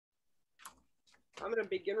I'm going to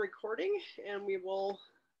begin recording and we will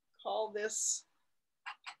call this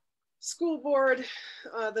school board,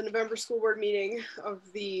 the November school board meeting of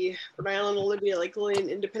the Rhode Island Olivia Lake Lillian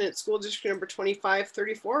Independent School District number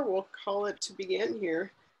 2534. We'll call it to begin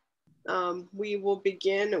here. We will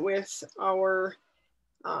begin with our,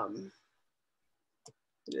 it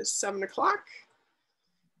is 7 o'clock,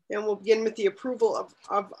 and we'll begin with the approval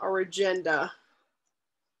of our agenda.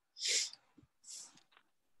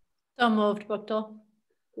 So moved, Buchtel.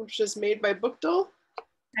 Which is made by Buchtel.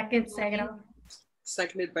 Second, Sagadol.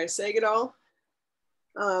 Seconded by Sagadol.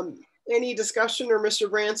 Any discussion, or Mr.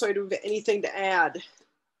 Branso, do you have anything to add?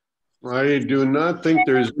 I do not think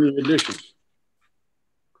there's any additions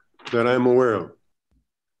that I'm aware of.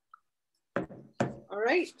 All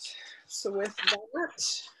right, so with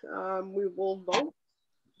that, we will vote.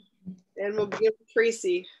 And we'll begin with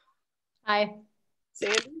Tracy. Aye.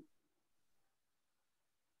 Sandy?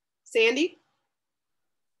 Sandy?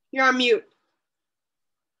 You're on mute.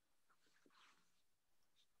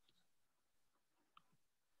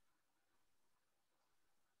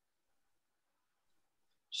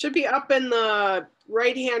 Should be up in the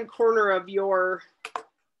right-hand corner of your,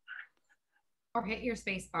 or hit your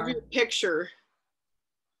space bar. Picture.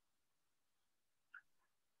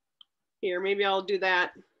 Here, maybe I'll do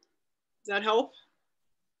that. Does that help?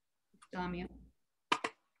 Still on mute.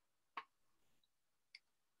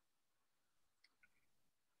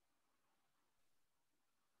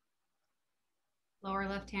 Lower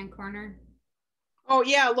left-hand corner. Oh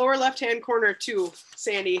yeah, lower left-hand corner too,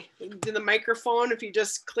 Sandy. To the microphone, if you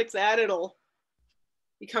just click that, it'll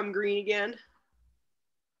become green again.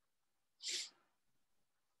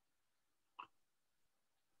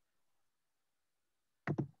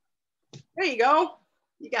 There you go.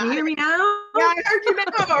 You got Can you hear me now? Yeah, I heard you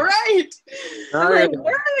now. All right. I'm like,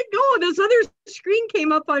 where did it go? This other screen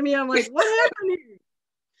came up on me. I'm like, what happened here?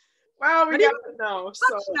 Wow, we got it now.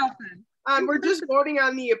 So nothing. we're just voting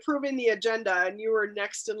on the approving the agenda, and you were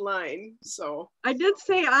next in line. So I did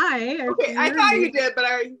say aye. Okay, I thought you did, but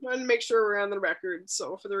I wanted to make sure we're on the record.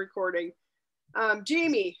 So for the recording,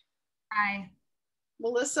 Jamie. Aye.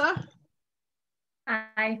 Melissa.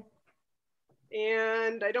 Aye.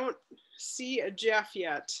 And I don't see a Jeff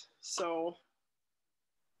yet, so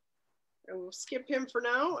I will skip him for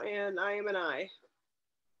now, and I am an aye.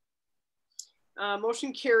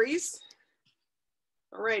 Motion carries.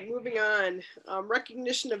 All right, moving on.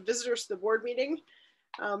 Recognition of visitors to the board meeting.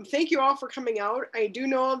 Thank you all for coming out. I do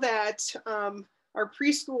know that our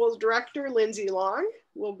preschool director, Lindsay Long,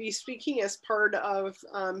 will be speaking as part of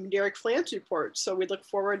Derek Flant's report, so we look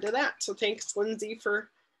forward to that. So thanks, Lindsay, for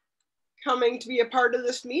coming to be a part of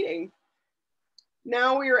this meeting.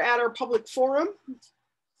 Now we are at our public forum,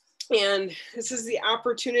 and this is the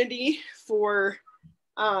opportunity for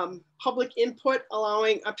public input,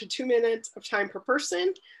 allowing up to 2 minutes of time per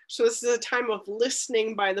person. So this is a time of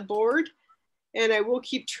listening by the board, and I will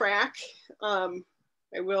keep track. I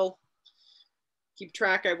will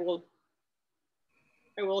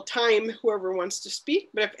time whoever wants to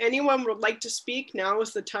speak, but if anyone would like to speak, now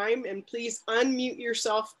is the time, and please unmute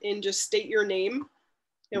yourself and just state your name,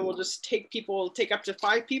 and we'll just take up to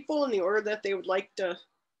 5 people in the order that they would like to,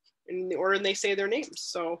 in the order they say their names.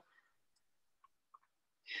 So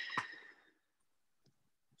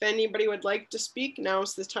if anybody would like to speak,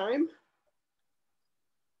 now's the time.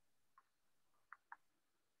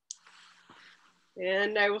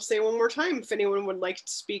 And I will say one more time, if anyone would like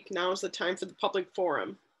to speak, now is the time for the public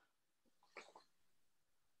forum.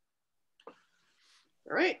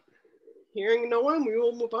 All right, hearing no one, we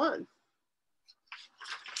will move on.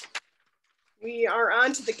 We are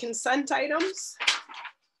on to the consent items.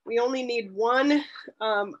 We only need one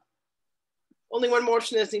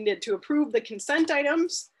motion is needed to approve the consent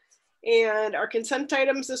items. And our consent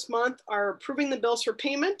items this month are approving the bills for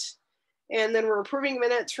payment. And then we're approving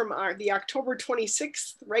minutes from the October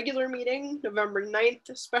 26th regular meeting, November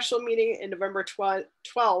 9th special meeting, and November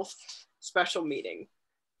 12th special meeting.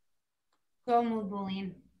 So moved,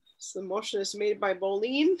 Boleen. So the motion is made by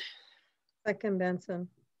Boleen. Second, Benson.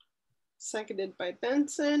 Seconded by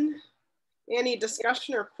Benson. Any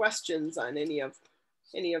discussion or questions on any of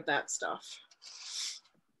that stuff?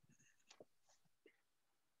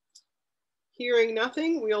 Hearing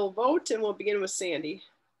nothing, we'll vote, and we'll begin with Sandy.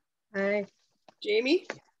 Aye. Jamie?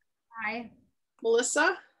 Aye.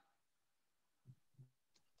 Melissa?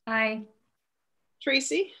 Aye.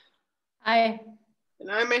 Tracy? Aye.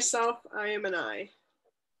 And I myself, I am an aye.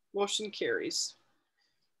 Motion carries.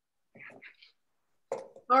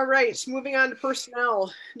 All right, moving on to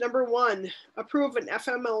personnel. Number 1, approve an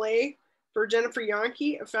FMLA for Jennifer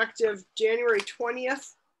Yonke effective January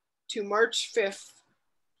 20th, to March 5th.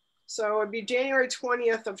 So it'd be January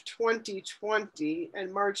 20th of 2020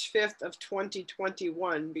 and March 5th of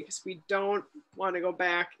 2021, because we don't want to go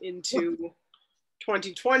back into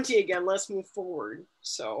 2020 again. Let's move forward.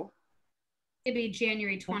 So It'd be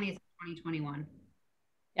January 20th, 2021.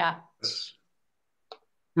 Yeah.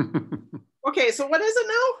 okay, so what is it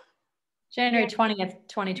now? January 20th,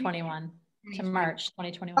 2021 to March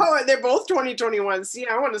 2021. Oh, they're both 2021. See,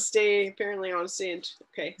 I want to stay, apparently I want to stay in,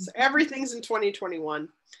 okay. So everything's in 2021.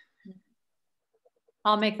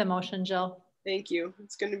 I'll make the motion, Jill. Thank you.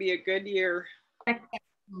 It's going to be a good year.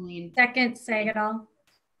 Moline. Second, Sagal.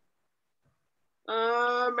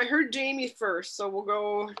 I heard Jamie first, so we'll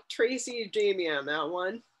go Tracy, Jamie on that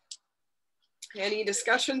one. Any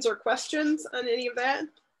discussions or questions on any of that?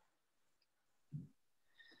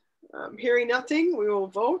 Hearing nothing, we will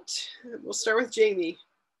vote. We'll start with Jamie.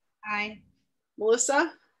 Aye.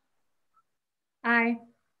 Melissa? Aye.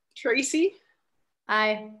 Tracy?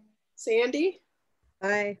 Aye. Sandy?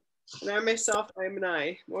 Aye. And I myself, I'm an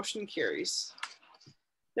aye. Motion carries.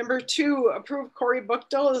 Number 2, approve Corey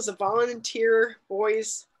Buchtel as a volunteer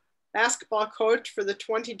boys basketball coach for the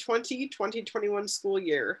 2020-2021 school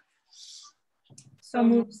year. So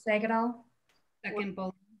move, Sagal. Second,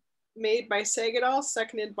 Boline. Made by Sagadol,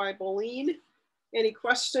 seconded by Boleen. Any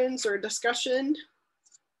questions or discussion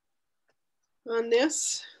on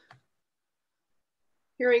this?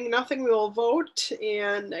 Hearing nothing, we will vote.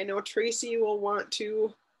 And I know Tracy will want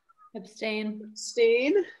to Abstain.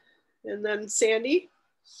 abstain. And then Sandy,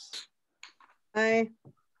 Aye.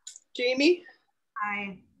 Jamie,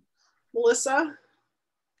 Aye. Melissa,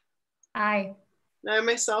 Aye. and I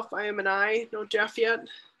myself, I am an aye. No Jeff yet.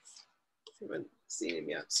 Haven't seen him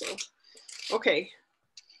yet, so. Okay,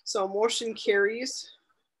 so motion carries.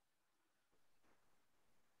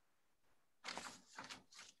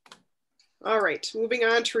 All right, moving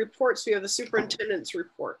on to reports. We have the superintendent's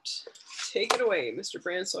report. Take it away, Mr.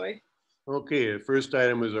 Bransoy. Okay, the first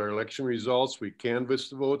item is our election results. We canvassed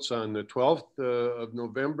the votes on the 12th of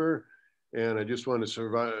November. And I just want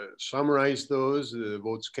to summarize those, the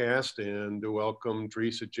votes cast, and to welcome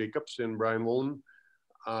Teresa Jacobs and Brian Wolin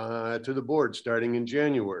to the board starting in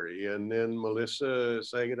January. And then Melissa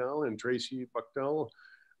Sagadal and Tracy Buchtel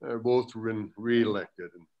are both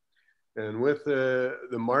re-elected. And with the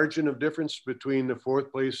margin of difference between the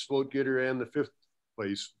 4th place vote getter and the 5th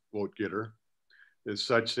place vote getter is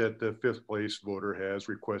such that the 5th place voter has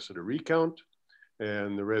requested a recount,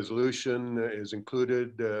 and the resolution is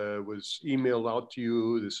included, was emailed out to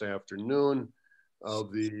you this afternoon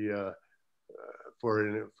of the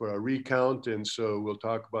for a recount, and so we'll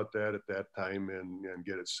talk about that at that time and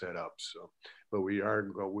get it set up. So, but we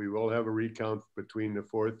will have a recount between the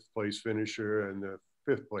 4th place finisher and the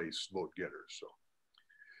 5th place vote getter. So,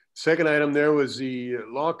 second item there was the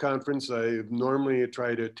law conference. I normally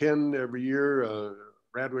try to attend every year.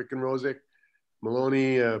 Radwick and Rosick,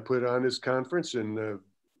 Maloney put on this conference, and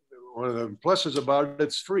one of the pluses about it,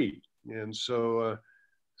 it's free, and so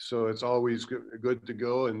it's always good to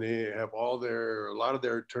go. And they have a lot of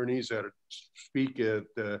their attorneys that speak at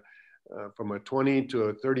from a 20 to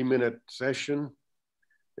a 30-minute session,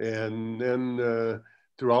 and then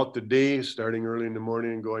throughout the day, starting early in the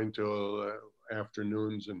morning and going till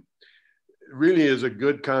afternoons. And it really is a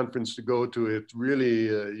good conference to go to. It's really,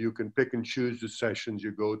 you can pick and choose the sessions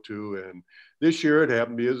you go to. And this year it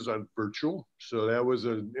happened to be on virtual. So that was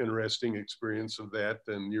an interesting experience of that.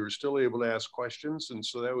 And you were still able to ask questions. And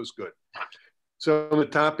so that was good. So the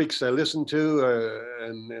topics I listened to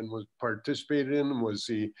and was participated in was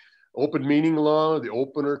the open meeting law, the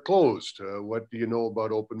open or closed. What do you know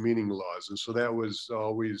about open meeting laws? And so that was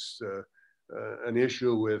always an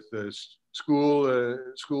issue with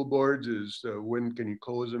school boards is when can you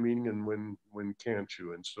close a meeting and when can't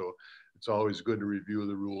you? And so it's always good to review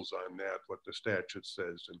the rules on that, what the statute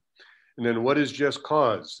says. And then what is just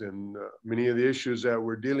cause? And many of the issues that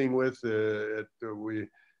we're dealing with,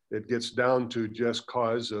 it gets down to just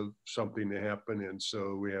cause of something to happen. And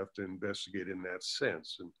so we have to investigate in that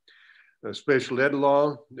sense. And special ed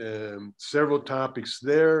law, several topics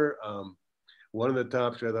there. One of the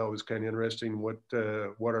topics I thought was kind of interesting, what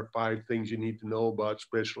are 5 things you need to know about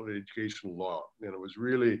special education law? And it was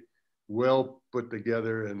really well put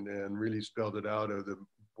together and really spelled it out of the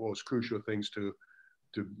most crucial things to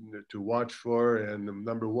watch for. And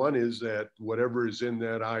number 1 is that whatever is in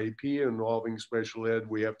that IEP involving special ed,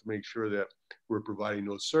 we have to make sure that we're providing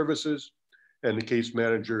those services, and the case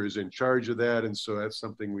manager is in charge of that. And so that's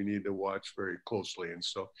something we need to watch very closely. And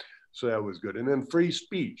so that was good. And then free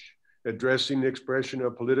speech, addressing the expression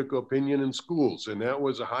of political opinion in schools. And that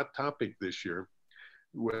was a hot topic this year.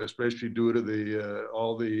 especially due to the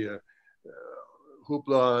all the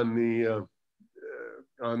hoopla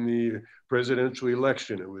on the presidential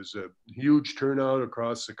election. It was a huge turnout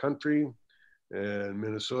across the country, and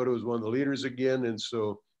Minnesota was one of the leaders again. And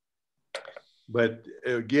so, but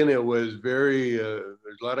again, it was very,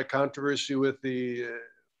 there's a lot of controversy with the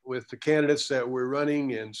candidates that were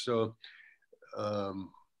running. And so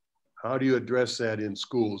how do you address that in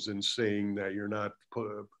schools and saying that you're not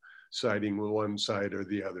siding with one side or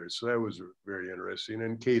the other? So that was very interesting.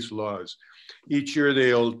 And case laws. Each year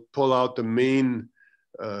they'll pull out the main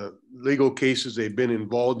legal cases they've been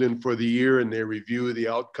involved in for the year, and they review the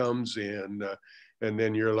outcomes, and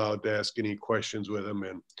then you're allowed to ask any questions with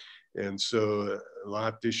them. And so a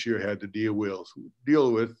lot this year had to deal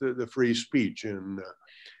with the free speech, and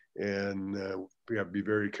we have to be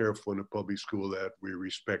very careful in a public school that we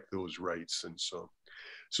respect those rights. And so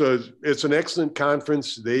it's an excellent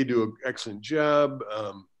conference. They do an excellent job.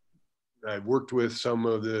 I've worked with some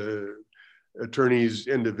of the attorneys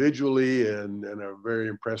individually, and I'm very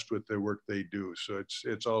impressed with the work they do. So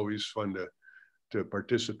it's always fun to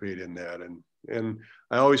participate in that. And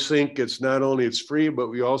I always think it's not only it's free, but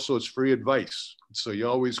it's free advice. So you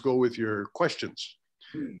always go with your questions,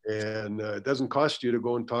 and it doesn't cost you to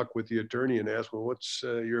go and talk with the attorney and ask, well, what's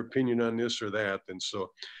your opinion on this or that? And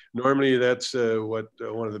so normally that's what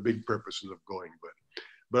one of the big purposes of going.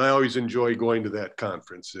 But I always enjoy going to that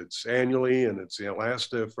conference. It's annually, and it's the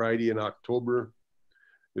last Friday in October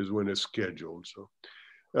is when it's scheduled. So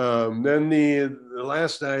then the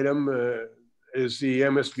last item is the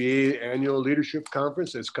MSBA Annual Leadership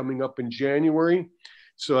Conference that's coming up in January.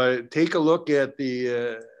 So I take a look at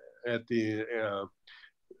the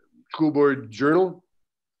School Board Journal,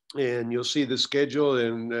 and you'll see the schedule,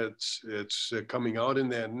 and it's coming out in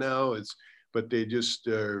that now. But they just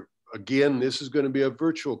again, this is going to be a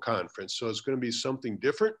virtual conference, so it's going to be something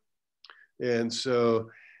different. And so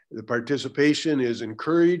the participation is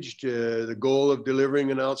encouraged. The goal of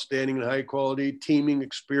delivering an outstanding and high quality teaming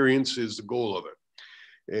experience is the goal of it.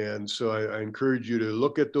 And so I encourage you to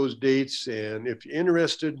look at those dates, and if you're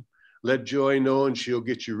interested, let Joy know and she'll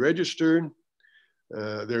get you registered.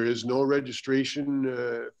 There is no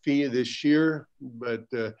registration fee this year, but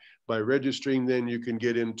by registering, then you can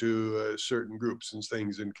get into certain groups and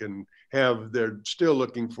things, and they're still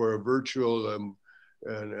looking for a virtual and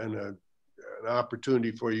an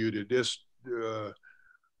opportunity for you to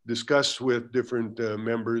discuss with different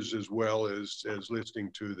members, as well as listening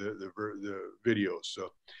to the videos.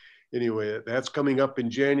 So anyway, that's coming up in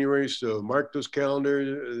January. So mark those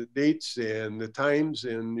calendar dates and the times,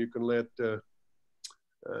 and you can let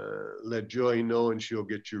Joy know, and she'll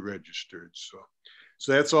get you registered. So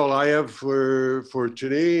that's all I have for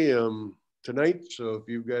today, tonight. So if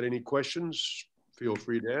you've got any questions, feel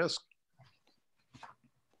free to ask.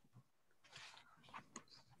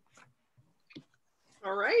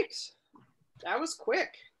 All right, that was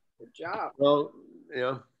quick. Good job. Well,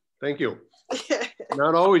 yeah, thank you.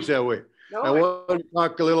 Not always that way. No, I want to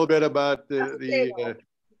talk a little bit about the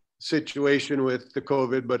situation with the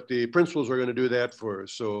COVID, but the principals are going to do that for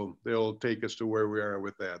us. So they'll take us to where we are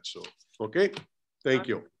with that. So, okay. Thank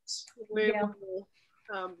you. We will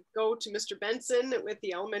go to Mr. Benson with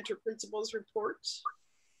the elementary principals report.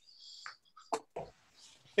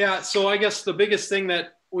 Yeah, so I guess the biggest thing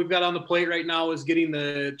that we've got on the plate right now is getting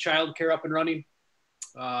the child care up and running.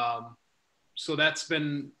 So that's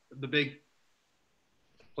been the big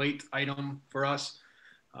plate item for us.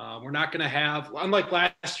 We're not going to have, unlike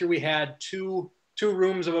last year, we had two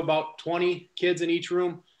rooms of about 20 kids in each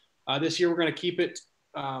room. This year, we're going to keep it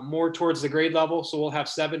more towards the grade level. So we'll have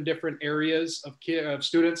 7 different areas of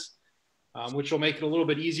students, which will make it a little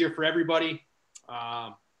bit easier for everybody.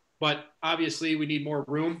 But obviously we need more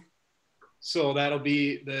room. So that'll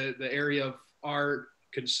be the area of our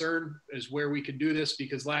concern, is where we could do this,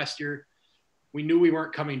 because last year we knew we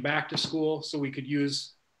weren't coming back to school, so we could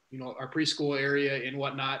use, our preschool area and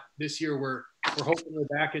whatnot. This year we're hoping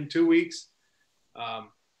we're back in 2 weeks.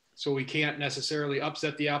 So we can't necessarily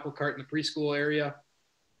upset the apple cart in the preschool area.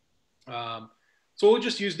 So we'll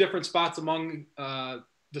just use different spots among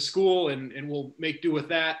the school, and we'll make do with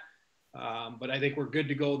that. But I think we're good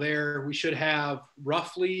to go there. We should have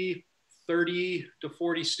roughly 30 to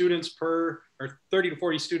 40 students for our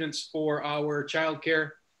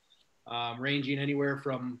childcare, ranging anywhere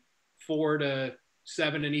from 4 to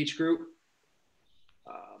 7 in each group.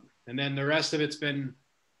 And then the rest of it's been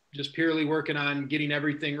just purely working on getting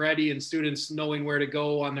everything ready and students knowing where to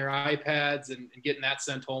go on their iPads and getting that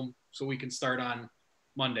sent home so we can start on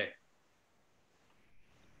Monday.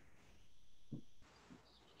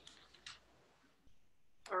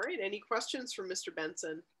 All right, any questions for Mr.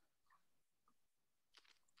 Benson?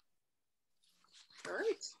 All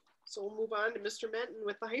right, so we'll move on to Mr. Menton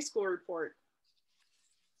with the high school report.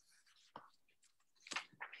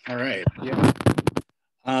 All right,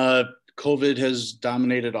 yeah. COVID has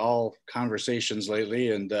dominated all conversations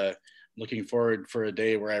lately, and looking forward for a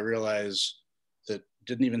day where I realize that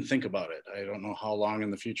didn't even think about it. I don't know how long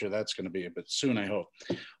in the future that's going to be, but soon, I hope.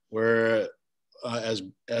 We're, as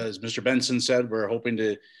Mr. Benson said, we're hoping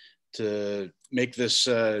to make this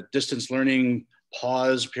distance learning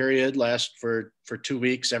pause period last for 2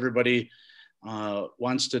 weeks. Everybody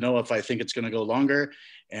wants to know if I think it's going to go longer,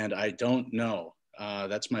 and I don't know.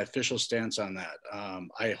 That's my official stance on that.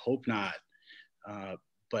 I hope not,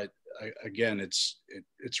 but again, it's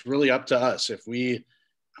really up to us. If we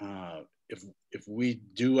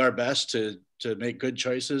do our best to make good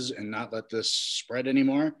choices and not let this spread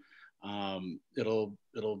anymore,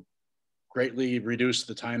 it'll greatly reduce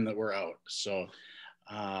the time that we're out. So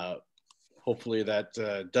hopefully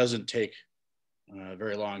that doesn't take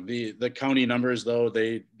very long. The county numbers, though,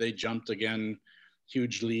 they jumped again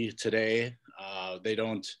hugely today.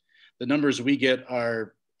 The numbers we get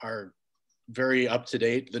are very up to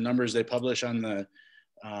date. The numbers they publish on the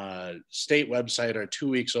state website are 2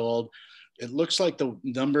 weeks old. It looks like the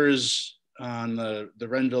numbers on the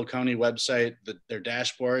Renville County website, their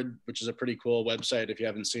dashboard, which is a pretty cool website if you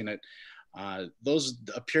haven't seen it, those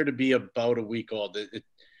appear to be about a week old.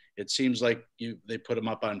 It seems like they put them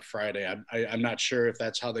up on Friday. I'm not sure if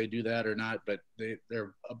that's how they do that or not, but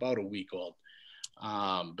they're about a week old.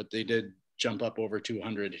 But they did jump up over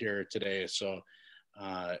 200 here today. So,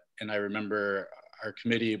 and I remember our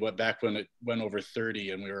committee went back when it went over 30,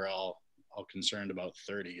 and we were all concerned about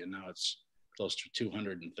 30, and now it's close to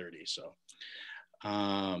 230. So,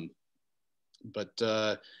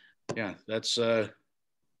 yeah, that's where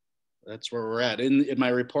we're at. In my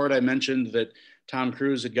report, I mentioned that Tom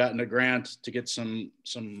Cruise had gotten a grant to get some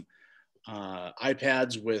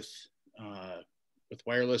iPads with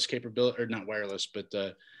wireless capability, or not wireless, but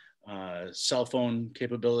cell phone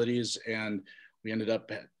capabilities, and we ended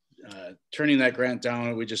up turning that grant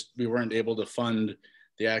down. We weren't able to fund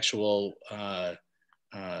the actual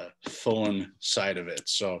phone side of it.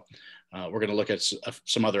 So we're going to look at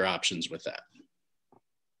some other options with that.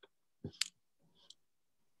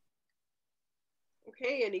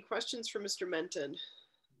 Okay, any questions for Mr. Menton?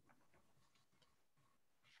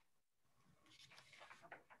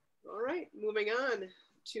 All right, moving on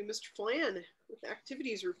to Mr. Flan with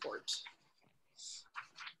activities report.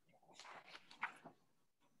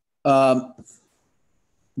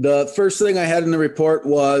 The first thing I had in the report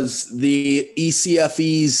was the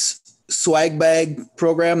ECFE's swag bag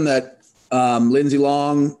program that Lindsay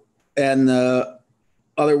Long and the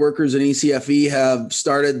other workers in ECFE have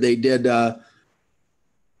started. They did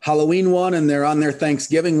Halloween one, and they're on their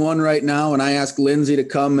Thanksgiving one right now. And I asked Lindsay to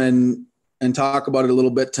come and talk about it a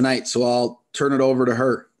little bit tonight. So I'll turn it over to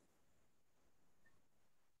her.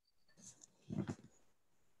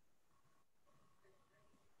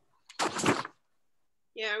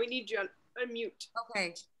 Yeah, we need you on unmute.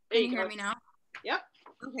 Okay, can you hear me now? Yep.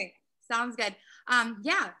 Okay, sounds good.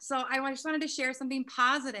 Yeah, so I just wanted to share something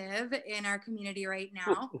positive in our community right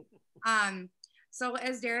now. So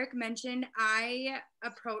as Derek mentioned, I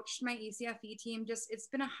approached my ECFE team. It's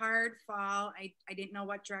been a hard fall. I didn't know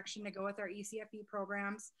what direction to go with our ECFE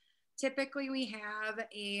programs. Typically, we have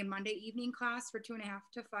a Monday evening class for 2.5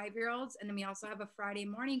 to 5-year-olds. And then we also have a Friday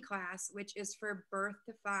morning class, which is for birth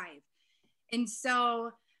to 5. And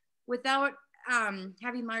so without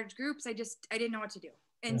having large groups, I didn't know what to do.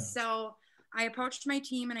 And so I approached my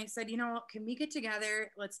team and I said, can we get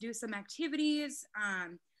together? Let's do some activities.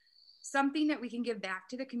 Something that we can give back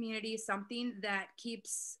to the community, something that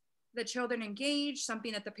keeps the children engaged,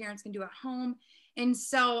 something that the parents can do at home. And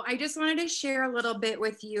so I just wanted to share a little bit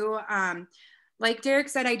with you. Like Derek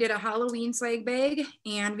said, I did a Halloween swag bag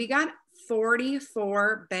and we got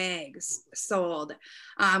 44 bags sold.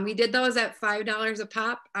 We did those at $5 a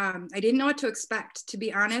pop. I didn't know what to expect, to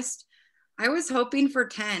be honest. I was hoping for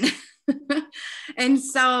 10. And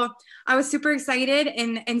so I was super excited.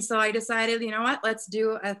 And so I decided, you know what, let's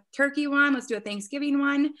do a turkey one. Let's do a Thanksgiving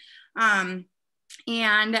one.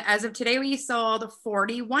 And as of today, we sold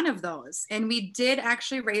 41 of those. And we did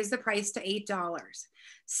actually raise the price to $8.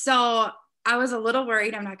 So I was a little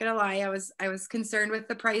worried. I'm not going to lie. I was concerned with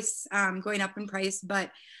the price going up in price,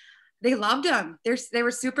 but they loved them. They were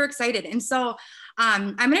super excited. And so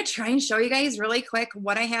I'm going to try and show you guys really quick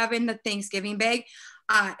what I have in the Thanksgiving bag.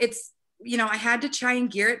 It's, I had to try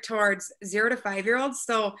and gear it towards 0 to 5-year-olds.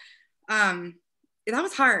 So that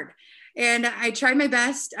was hard. And I tried my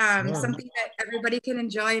best, something that everybody can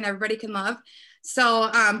enjoy and everybody can love. So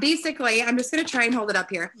basically, I'm just gonna try and hold it up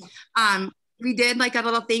here. We did like a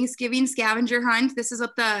little Thanksgiving scavenger hunt. This is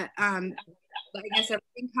what the, I guess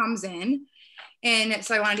everything comes in. And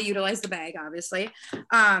so I wanted to utilize the bag, obviously.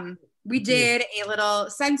 We did a little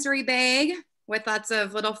sensory bag with lots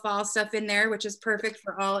of little fall stuff in there, which is perfect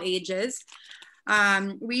for all ages.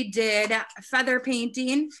 We did feather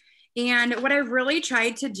painting. And what I really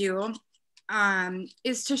tried to do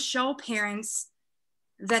is to show parents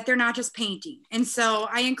that they're not just painting. And so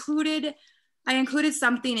I included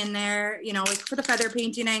something in there, you know, like for the feather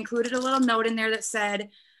painting, I included a little note in there that said,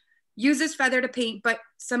 use this feather to paint, but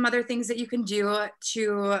some other things that you can do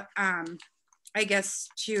to, I guess,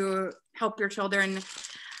 to help your children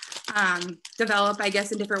develop, I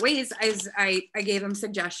guess, in different ways. As I gave them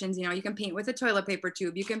suggestions, you know, you can paint with a toilet paper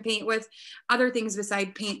tube, you can paint with other things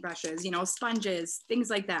beside paintbrushes, you know, sponges, things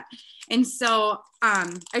like that. And so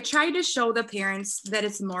I tried to show the parents that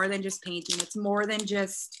it's more than just painting. It's more than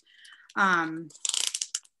just, I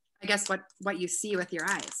guess, what you see with your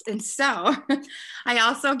eyes. And so I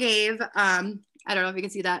also gave, I don't know if you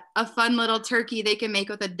can see that, a fun little turkey they can make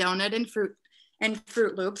with a donut and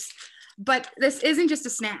Fruit Loops. But this isn't just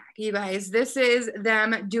a snack, you guys. This is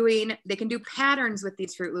them doing, they can do patterns with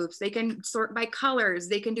these Fruit Loops. They can sort by colors.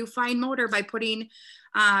 They can do fine motor by putting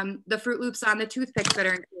the Fruit Loops on the toothpicks that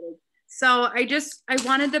are included. So I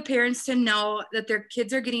wanted the parents to know that their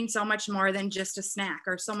kids are getting so much more than just a snack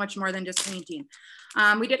or so much more than just painting.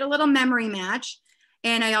 We did a little memory match,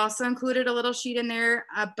 and I also included a little sheet in there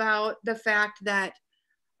about the fact that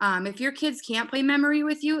if your kids can't play memory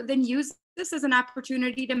with you, then use this as an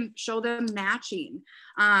opportunity to show them matching,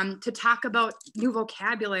 to talk about new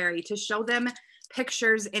vocabulary, to show them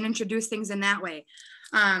pictures and introduce things in that way.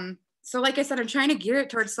 So like I said, I'm trying to gear it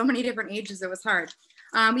towards so many different ages. It was hard.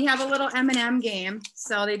 We have a little M&M game.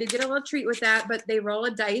 So they did get a little treat with that, but they roll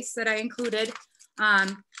a dice that I included.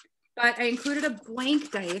 But I included a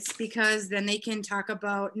blank dice because then they can talk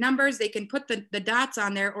about numbers. They can put the dots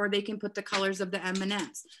on there, or they can put the colors of the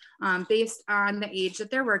M&Ms based on the age that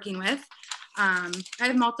they're working with. I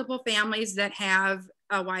have multiple families that have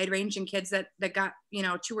a wide range in kids that got, you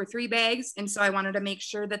know, 2 or 3 bags. And so I wanted to make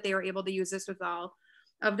sure that they were able to use this with all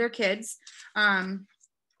of their kids.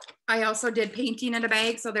 I also did painting in a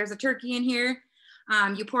bag. So there's a turkey in here.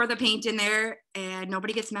 You pour the paint in there and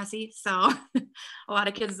nobody gets messy. So a lot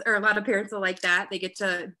of kids or a lot of parents will like that. They get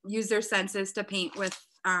to use their senses to paint with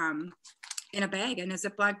in a bag, in a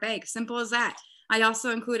Ziploc bag. Simple as that. I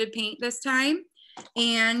also included paint this time.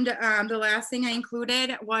 And the last thing I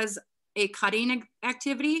included was a cutting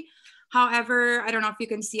activity. However, I don't know if you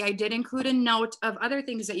can see, I did include a note of other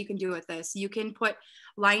things that you can do with this. You can put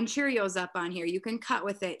line Cheerios up on here. You can cut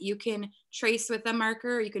with it. You can trace with a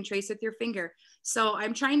marker. You can trace with your finger. So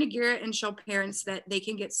I'm trying to gear it and show parents that they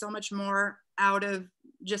can get so much more out of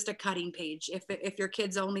just a cutting page. If your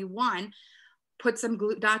kid's only 1, put some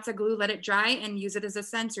dots of glue, let it dry, and use it as a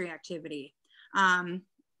sensory activity.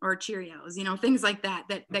 Or Cheerios, you know, things like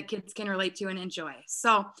that kids can relate to and enjoy.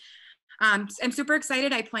 So I'm super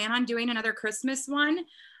excited. I plan on doing another Christmas one.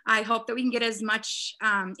 I hope that we can get as much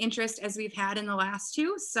interest as we've had in the last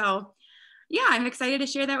 2. So yeah, I'm excited to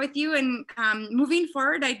share that with you. And moving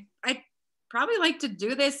forward, I'd probably like to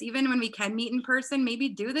do this even when we can meet in person, maybe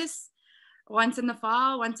do this once in the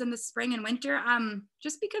fall, once in the spring and winter,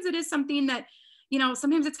 just because it is something that, you know,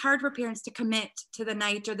 sometimes it's hard for parents to commit to the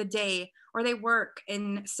night or the day, or they work.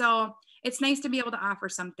 And so it's nice to be able to offer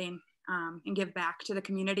something and give back to the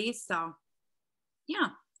community. So yeah,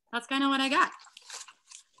 that's kind of what I got.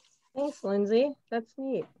 Thanks, Lindsay. That's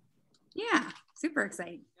neat. Yeah, super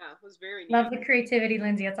exciting. Yeah, it was very neat. Love the creativity,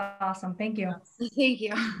 Lindsay. It's awesome. Thank you. Thank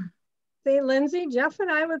you. Say, Lindsay, Jeff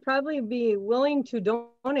and I would probably be willing to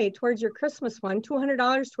donate towards your Christmas one,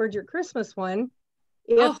 $200 towards your Christmas one.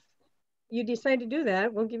 If you decide to do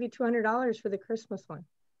that, we'll give you $200 for the Christmas one.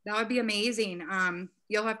 That would be amazing.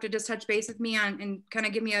 You'll have to just touch base with me on and kind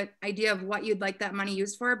of give me an idea of what you'd like that money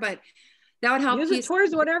used for, but that would help. Use it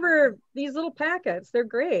towards whatever, these little packets. They're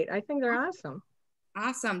great. I think they're awesome.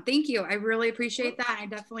 Awesome. Thank you. I really appreciate that. I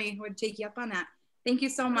definitely would take you up on that. Thank you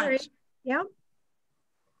so much. Right. Yeah.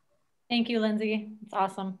 Thank you, Lindsay. It's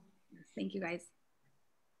awesome. Thank you, guys.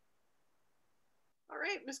 All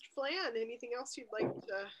right, Mr. Flan, anything else you'd like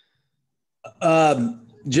to?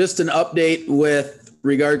 Just an update with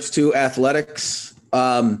regards to athletics.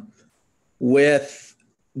 With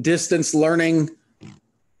distance learning,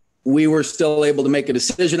 we were still able to make a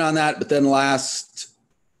decision on that. But then last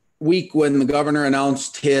week when the governor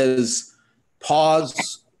announced his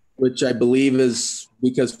pause, which I believe is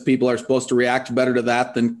because people are supposed to react better to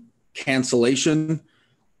that than cancellation.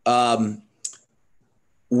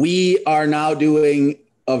 We are now doing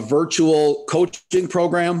a virtual coaching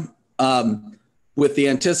program with the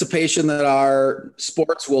anticipation that our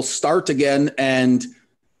sports will start again and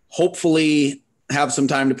hopefully have some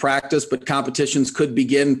time to practice, but competitions could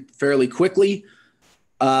begin fairly quickly.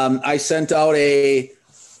 I sent out a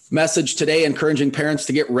message today encouraging parents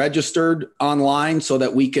to get registered online so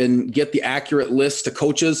that we can get the accurate list to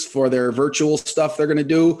coaches for their virtual stuff they're going to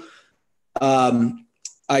do.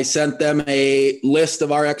 I sent them a list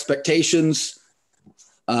of our expectations,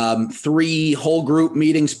 3 whole group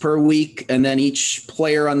meetings per week, and then each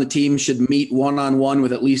player on the team should meet one-on-one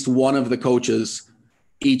with at least one of the coaches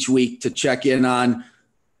each week to check in on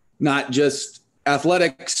not just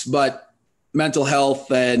athletics, but mental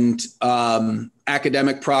health and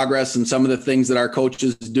academic progress and some of the things that our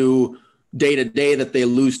coaches do day to day that they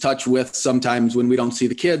lose touch with sometimes when we don't see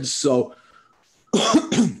the kids. So,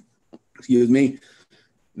 excuse me.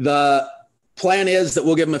 The plan is that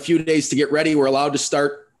we'll give them a few days to get ready. We're allowed to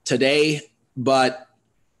start today, but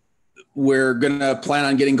we're going to plan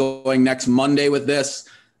on getting going next Monday with this.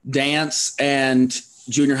 Dance and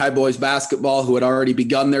junior high boys basketball, who had already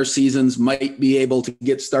begun their seasons, might be able to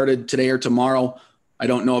get started today or tomorrow. I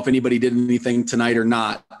don't know if anybody did anything tonight or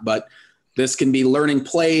not, but this can be learning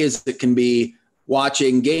plays. It can be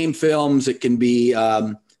watching game films. It can be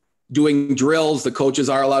doing drills. The coaches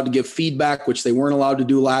are allowed to give feedback, which they weren't allowed to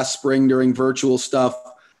do last spring during virtual stuff.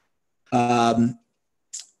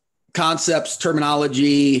 Concepts,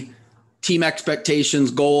 terminology, team expectations,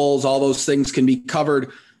 goals, all those things can be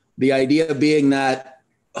covered. The idea being that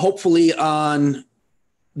hopefully on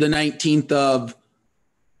the 19th of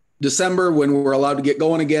December, when we're allowed to get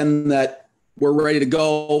going again, that we're ready to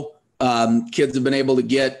go. Kids have been able to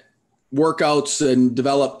get workouts and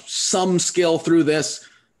develop some skill through this,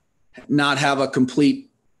 not have a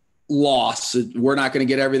complete loss. We're not going to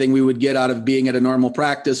get everything we would get out of being at a normal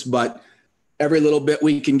practice, but every little bit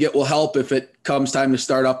we can get will help if it comes time to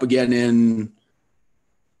start up again in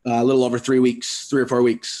a little over 3 weeks, 3 or 4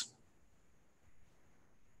 weeks.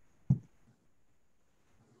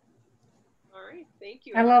 All right, thank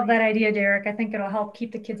you. I love that idea, Derek. I think it'll help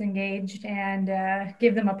keep the kids engaged and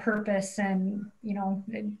give them a purpose and, you know,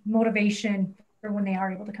 motivation for when they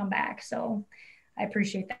are able to come back. So I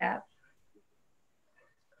appreciate that.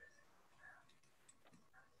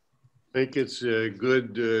 I think it's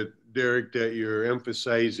good, Derek, that you're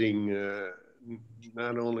emphasizing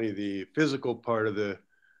not only the physical part of the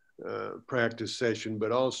practice session,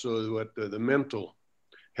 but also what the mental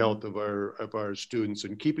health of our students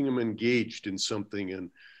and keeping them engaged in something.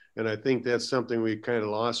 And I think that's something we kind of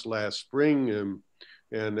lost last spring.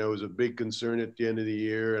 And that was a big concern at the end of the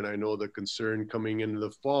year. And I know the concern coming into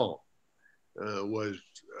the fall was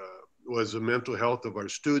the mental health of our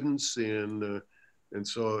students. And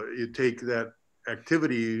so you take that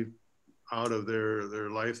activity out of their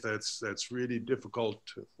life, that's really difficult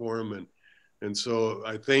for them. And so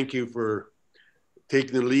I thank you for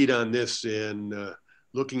taking the lead on this and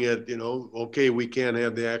looking at, you know, okay, we can't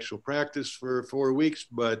have the actual practice for 4 weeks,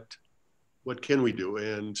 but what can we do?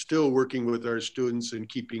 And still working with our students and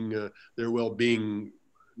keeping their well-being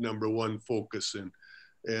number one focus.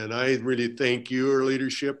 And I really thank your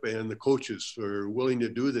leadership and the coaches for willing to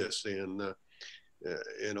do this. And,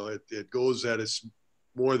 you know, it goes that it's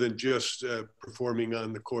more than just performing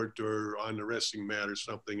on the court or on the wrestling mat or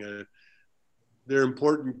something. They're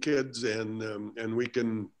important kids, and we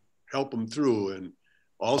can help them through. And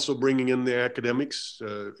also bringing in the academics,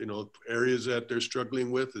 you know, areas that they're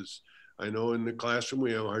struggling with. Is I know in the classroom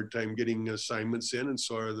we have a hard time getting assignments in, and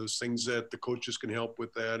so are those things that the coaches can help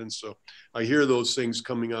with that. And so I hear those things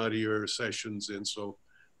coming out of your sessions, and so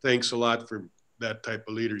thanks a lot for that type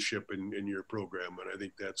of leadership in your program, and I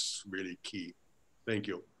think that's really key. Thank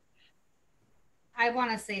you. I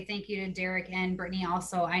want to say thank you to Derek and Brittany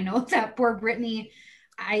also. I know that poor Brittany,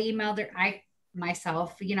 I emailed her,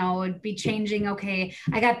 myself, you know, would be changing. Okay,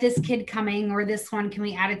 I got this kid coming, or this one, can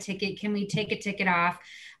we add a ticket? Can we take a ticket off?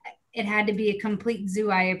 It had to be a complete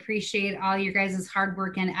zoo. I appreciate all your guys' hard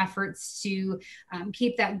work and efforts to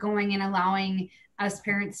keep that going and allowing us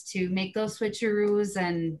parents to make those switcheroos.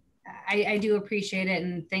 And I do appreciate it.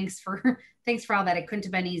 And thanks for all that. It couldn't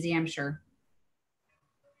have been easy, I'm sure.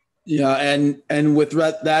 Yeah, and with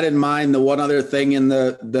that in mind, the one other thing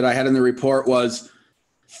that I had in the report was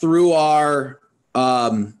through our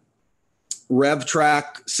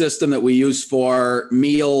RevTrack system that we use for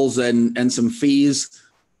meals and some fees,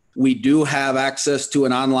 we do have access to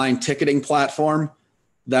an online ticketing platform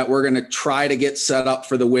that we're going to try to get set up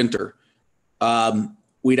for the winter.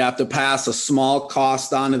 We'd have to pass a small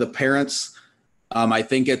cost on to the parents I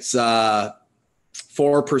think it's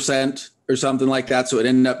 4% or something like that. So it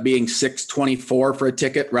ended up being $6.24 for a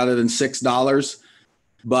ticket rather than $6.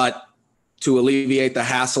 But to alleviate the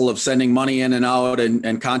hassle of sending money in and out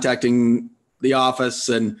and contacting the office,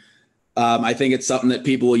 and I think it's something that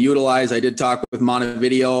people will utilize. I did talk with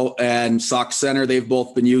Montevideo and Sauk Center. They've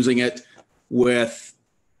both been using it with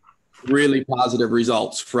really positive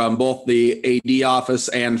results from both the AD office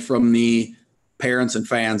and from the parents and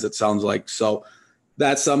fans, it sounds like. So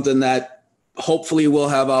that's something that hopefully we'll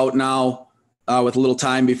have out now with a little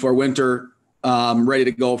time before winter, ready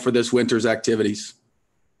to go for this winter's activities.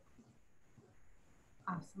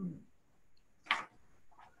 Awesome.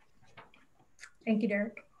 Thank you,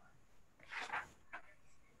 Derek.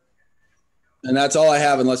 And that's all I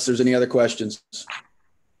have, unless there's any other questions.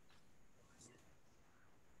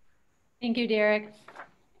 Thank you, Derek.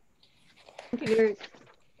 Thank you, Derek.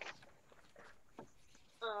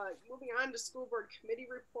 Moving on to school board committee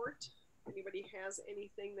report. Anybody has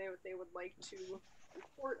anything they would like to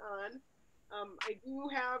report on? I do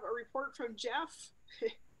have a report from Jeff.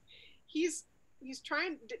 he's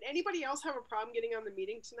trying. Did anybody else have a problem getting on the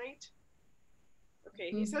meeting tonight?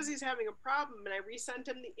 Okay, he says he's having a problem, and I resent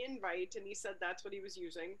him the invite, and he said that's what he was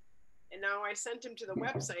using. And now I sent him to the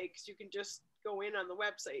website because you can just go in on the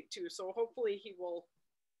website too. So hopefully he'll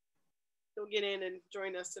get in and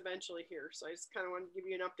join us eventually here. So I just kind of wanted to give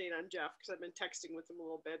you an update on Jeff because I've been texting with him a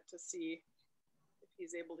little bit to see if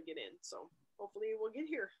he's able to get in. So hopefully we'll get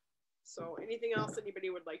here. So anything else anybody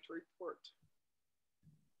would like to report?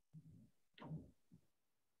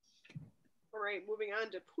 All right, moving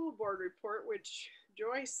on to pool board report, which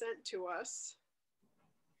Joy sent to us.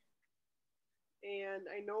 And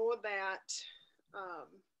I know that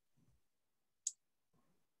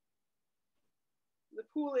the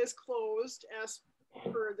pool is closed as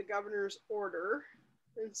per the governor's order.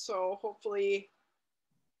 And so hopefully,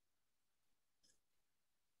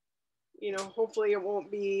 hopefully it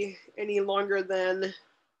won't be any longer than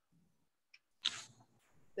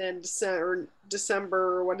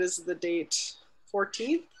December, what is the date?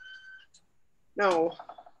 14th? No,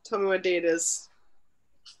 tell me what date it is.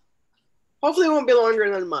 Hopefully it won't be longer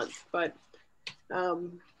than a month, but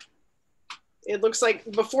it looks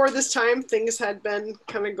like before this time, things had been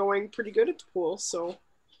kind of going pretty good at the pool. So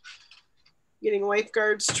getting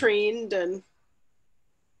lifeguards trained and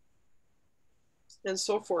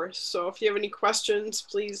so forth. So if you have any questions,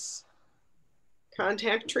 please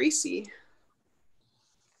contact Tracy.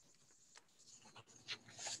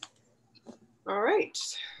 All right,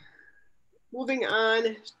 moving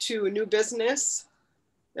on to new business.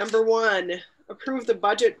 Number 1, approve the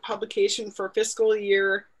budget publication for fiscal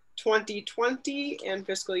year 2020 and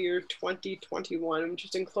fiscal year 2021, which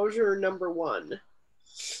is enclosure number 1.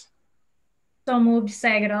 So moved,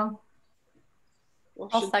 Sagado.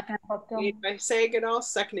 I'll second Bookdill. Made by Sagado,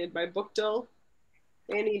 seconded by Bookdill.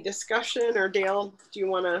 Any discussion, or Dale, do you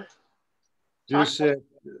want to? Just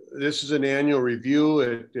this is an annual review.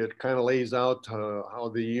 It kind of lays out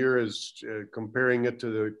how the year is, comparing it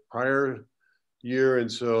to the prior year. And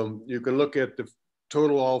so you can look at the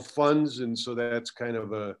total all funds. And so that's kind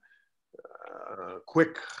of a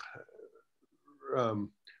quick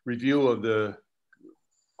review of the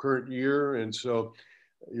current year. And so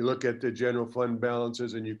you look at the general fund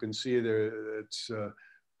balances and you can see there it's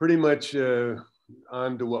pretty much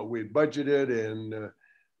on to what we budgeted, and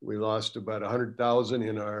we lost about 100,000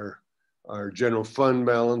 in our general fund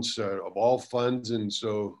balance of all funds. And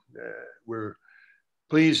so we're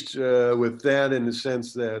pleased with that in the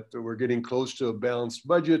sense that we're getting close to a balanced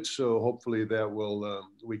budget. So hopefully that will,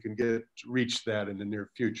 we can reach that in the near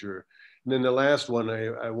future. And then the last one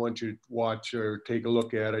I want you to watch or take a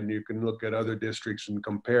look at, and you can look at other districts and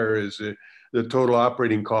compare, is the total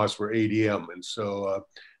operating costs for ADM. And so,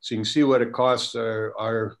 so you can see what it costs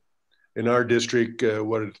are in our district,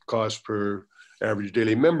 what it costs per average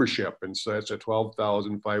daily membership. And so that's at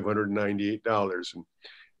 $12,598.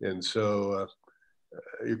 And so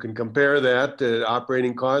you can compare that to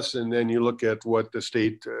operating costs, and then you look at what the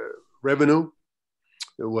state revenue,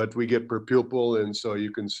 what we get per pupil. And so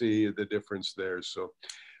you can see the difference there. So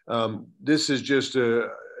this is just a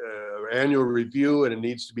annual review, and it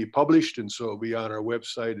needs to be published. And so it'll be on our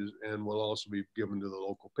website, and will also be given to the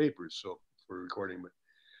local papers. So for recording, but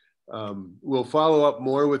we'll follow up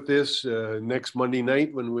more with this next Monday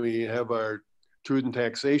night when we have our Truth and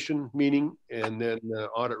Taxation meeting, and then the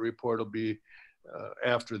audit report will be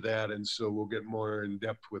after that. And so we'll get more in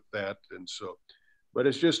depth with that. And so, but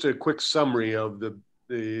it's just a quick summary of the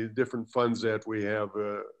different funds that we have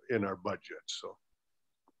in our budget. So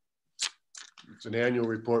it's an annual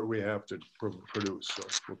report we have to produce. So,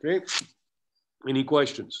 okay. Any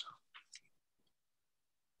questions?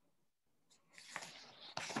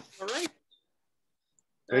 All right.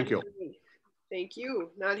 Thank you. Thank you.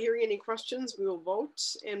 Not hearing any questions, we will vote,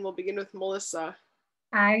 and we'll begin with Melissa.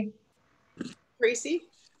 Aye. Tracy?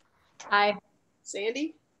 Aye.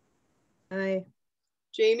 Sandy? Aye.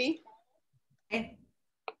 Jamie? Aye.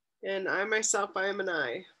 And I myself, I am an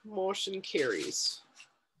aye. Motion carries.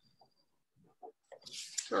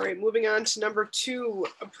 All right, moving on to number 2,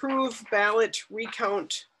 approve ballot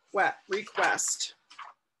recount request.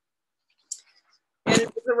 And it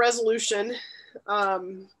is a resolution.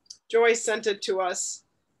 Joy sent it to us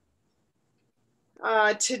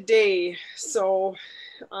today. So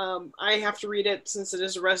I have to read it since it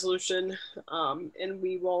is a resolution. And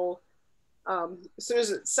we will, as soon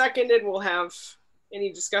as it's seconded, we'll have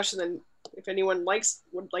any discussion. And if anyone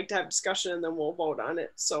would like to have discussion, and then we'll vote on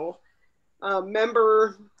it. So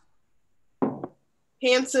Member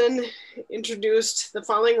Hanson introduced the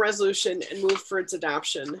following resolution and moved for its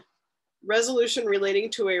adoption. Resolution relating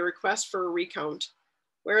to a request for a recount.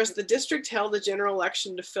 Whereas the district held a general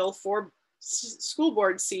election to fill 4 school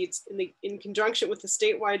board seats in conjunction with the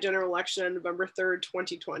statewide general election on November 3rd,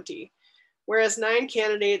 2020. Whereas 9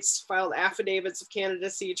 candidates filed affidavits of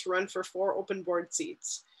candidacy to run for 4 open board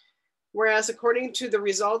seats. Whereas according to the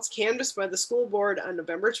results canvassed by the school board on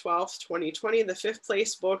November 12th, 2020, the 5th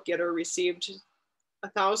place vote getter received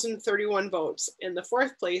 1,031 votes, and the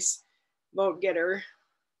 4th place vote getter.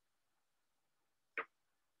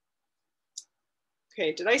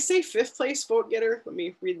 Okay, did I say 5th place vote getter? Let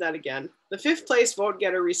me read that again. The 5th place vote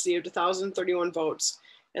getter received 1,031 votes,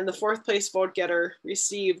 and the 4th place vote getter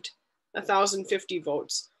received 1,050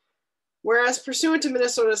 votes. Whereas pursuant to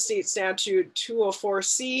Minnesota State Statute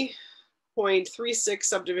 204C.36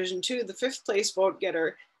 subdivision 2, the 5th place vote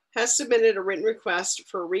getter has submitted a written request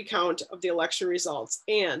for a recount of the election results.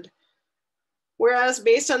 And whereas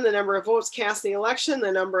based on the number of votes cast in the election,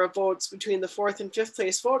 the number of votes between the 4th and 5th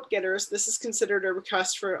place vote getters, this is considered a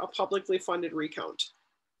request for a publicly funded recount.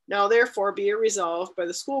 Now therefore be it resolved by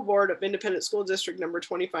the School Board of Independent School District number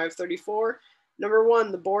 2534. Number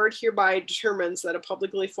 1, the board hereby determines that a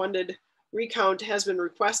publicly funded recount has been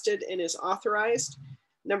requested and is authorized.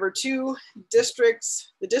 Number 2,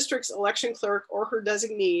 the district's election clerk or her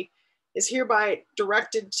designee is hereby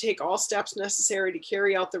directed to take all steps necessary to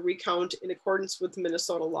carry out the recount in accordance with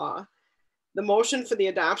Minnesota law. The motion for the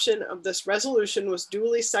adoption of this resolution was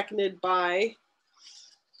duly seconded by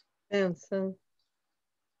Benson.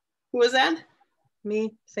 Who was that?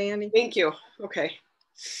 Me, Sandy. Thank you. Okay.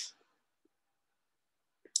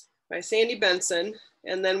 By Sandy Benson,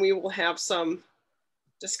 and then we will have some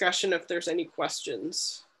discussion if there's any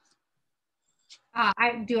questions.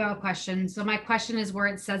 I do have a question. So my question is where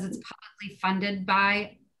it says it's publicly funded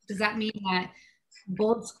by, does that mean that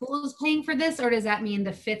both schools paying for this, or does that mean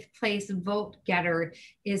the 5th place vote getter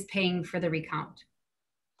is paying for the recount?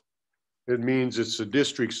 It means it's the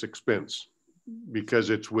district's expense because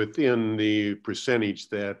it's within the percentage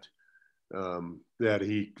that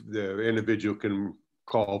the individual can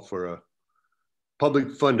call for a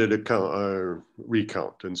public funded account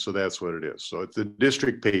recount, and so that's what it is. So if the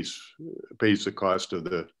district pays the cost of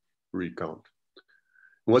the recount.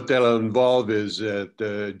 What that'll involve is that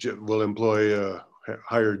we'll employ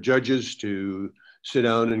hire judges to sit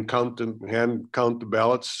down and count the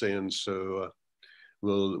ballots, and so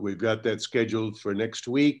we've got that scheduled for next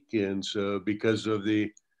week. And so because of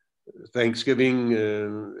the Thanksgiving,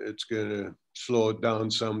 it's going to slow it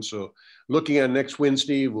down some. So looking at next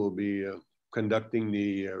Wednesday, we'll be conducting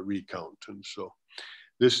the recount. And so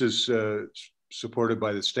this is supported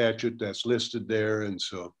by the statute that's listed there. And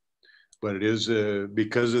so, but it is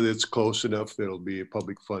because it's close enough, it'll be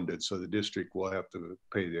public funded. So the district will have to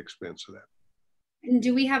pay the expense of that. And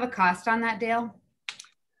do we have a cost on that, Dale?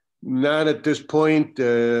 Not at this point,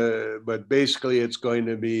 but basically it's going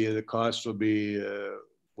to be, the cost will be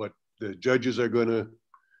what the judges are going to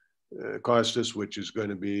cost us, which is going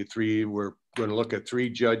to be we're going to look at 3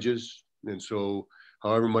 judges. And so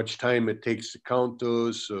however much time it takes to count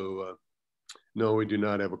those. So no, we do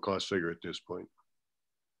not have a cost figure at this point.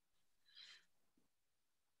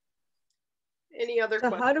 Any other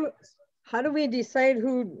questions? How do we decide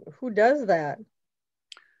who does that?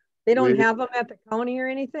 They don't have them at the county or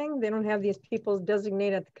anything? They don't have these people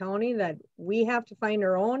designated at the county that we have to find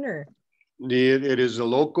our own, or? It is a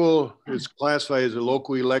local, it's classified as a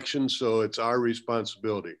local election, so it's our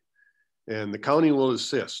responsibility. And the county will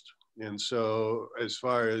assist. And so as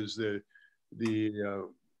far as the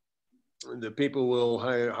people will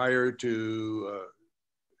hire to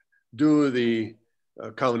do the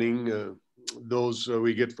counting, those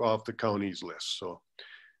we get off the county's list. So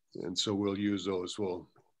And so we'll use those. We'll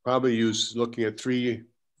probably use looking at three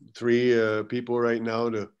people right now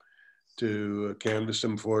to canvass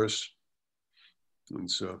them for us. And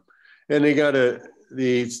so, and they got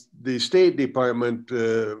the State Department,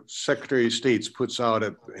 Secretary of State puts out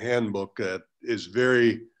a handbook that is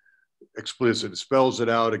very explicit. It spells it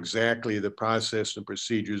out exactly the process and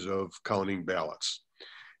procedures of counting ballots.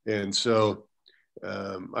 And so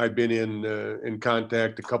I've been in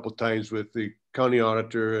contact a couple times with the county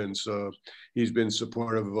auditor, and so he's been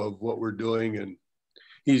supportive of what we're doing, and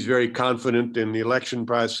he's very confident in the election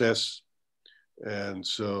process. And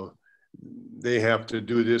so they have to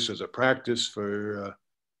do this as a practice for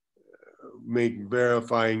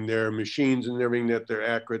verifying their machines and everything, that they're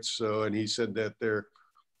accurate. So, and he said that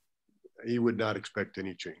he would not expect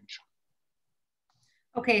any change.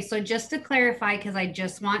 Okay, so just to clarify, because I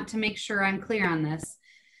just want to make sure I'm clear on this,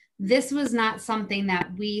 this was not something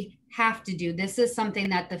that we have to do. This is something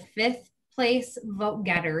that the 5th place vote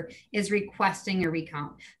getter is requesting a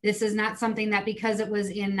recount. This is not something that because it was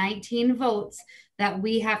in 19 votes that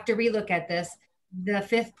we have to relook at this. The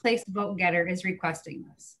 5th place vote getter is requesting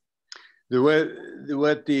this.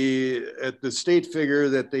 At the state figure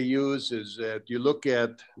that they use is that you look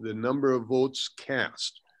at the number of votes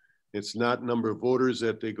cast. It's not number of voters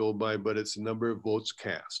that they go by, but it's the number of votes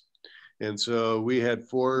cast. And so we had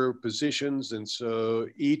 4 positions, and so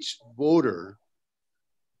each voter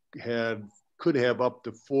could have up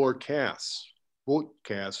to 4 vote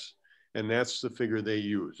casts, and that's the figure they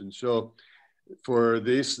use. And so for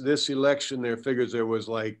this election, their figures, there was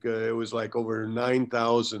like it was like over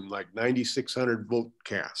 9,000, like 9,600 vote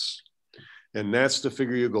casts, and that's the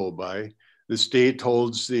figure you go by. The state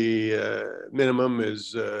holds the minimum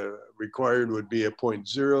is required would be a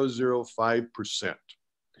 0.005%,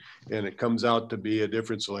 and it comes out to be a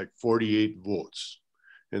difference of like 48 votes.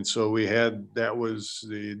 And so that was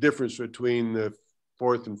the difference between the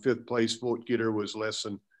 4th and 5th place vote getter was less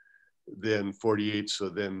than 48. So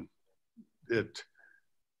then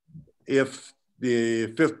if the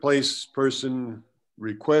 5th place person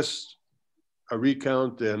requests a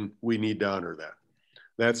recount, then we need to honor that.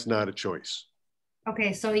 That's not a choice.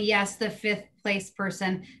 Okay, so yes, the 5th place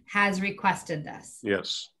person has requested this.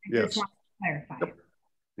 Yes. I just want to clarify. Yep.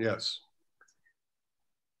 Yes.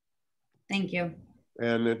 Thank you.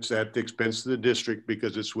 And it's at the expense of the district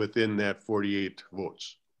because it's within that 48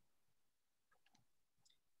 votes.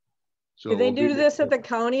 So do they do this at the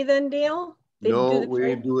county then, Dale? No,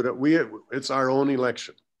 we do it. It's our own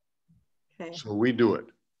election. Okay. So we do it.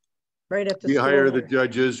 Right at the We hire the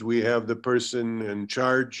judges, we have the person in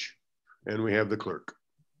charge, and we have the clerk.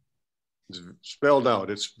 It's spelled out.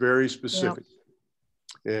 It's very specific.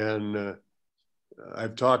 Yep. And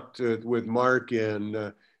I've talked with Mark,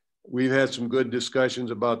 and we've had some good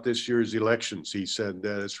discussions about this year's elections. He said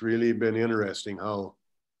that it's really been interesting how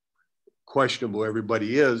questionable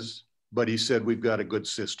everybody is, but he said we've got a good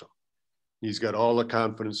system. He's got all the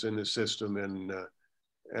confidence in the system, and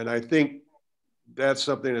I think that's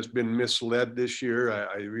something that's been misled this year.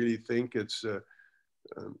 I really think it's the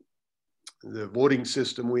voting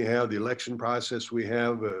system we have, the election process we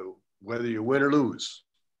have, whether you win or lose.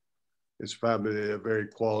 It's probably a very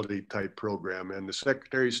quality type program. And the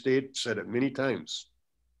Secretary of State said it many times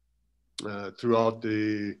throughout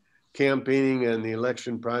the campaigning and the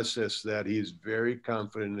election process that he's very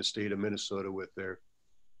confident in the state of Minnesota with their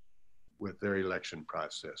election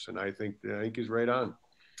process. And I think he's right on.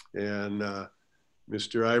 And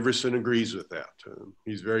Mr. Iverson agrees with that.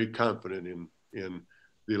 He's very confident in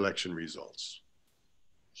the election results.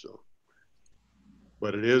 So,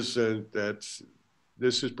 but it is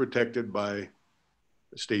this is protected by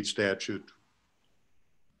a state statute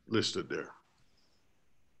listed there.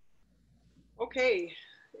 Okay,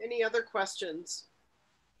 any other questions?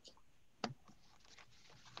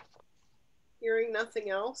 Hearing nothing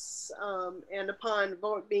else, and upon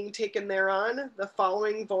vote being taken thereon, the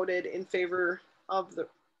following voted in favor of the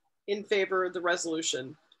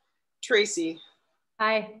resolution. Tracy.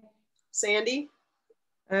 Aye. Sandy.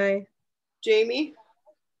 Aye. Jamie.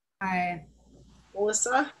 Aye.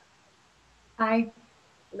 Melissa. Aye.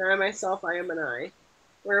 And I myself, I am an aye.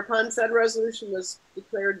 Whereupon said resolution was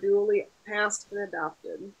declared duly passed and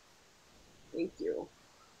adopted. Thank you.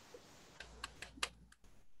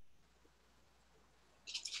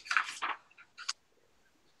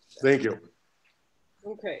 Thank you.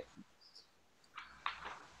 Okay.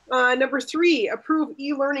 Number 3, approve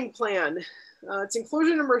e-learning plan. It's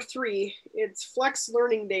inclusion number 3. It's flex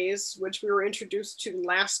learning days, which we were introduced to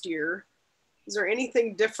last year. Is there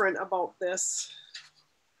anything different about this?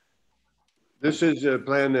 This is a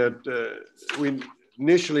plan that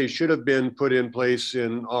initially should have been put in place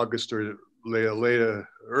in August or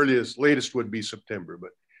latest would be September.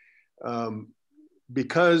 But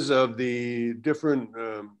because of the different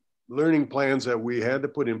learning plans that we had to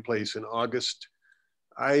put in place in August,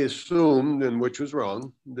 I assumed, and which was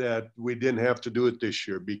wrong, that we didn't have to do it this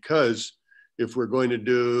year, because if we're going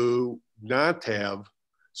to not have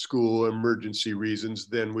school emergency reasons,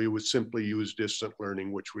 then we would simply use distant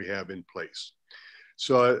learning, which we have in place.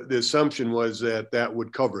 So the assumption was that that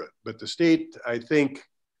would cover it. But the state, I think,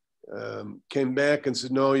 came back and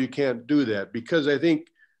said, no, you can't do that, because I think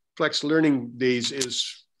Flex Learning Days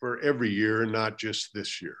is for every year, not just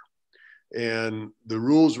this year. And the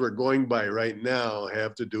rules we're going by right now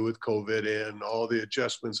have to do with COVID and all the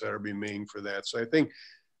adjustments that are being made for that. So I think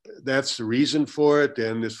that's the reason for it.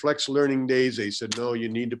 And this Flex Learning Days, they said, no, you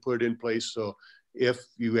need to put it in place. So if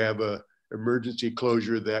you have a emergency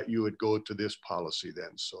closure, that you would go to this policy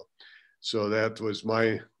then. So that was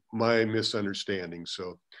my misunderstanding.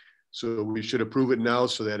 So we should approve it now,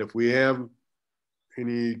 so that if we have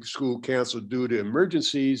any school canceled due to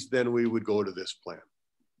emergencies, then we would go to this plan.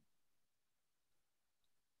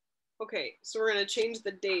 Okay, so we're going to change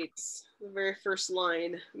the dates. The very first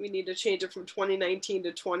line, we need to change it from 2019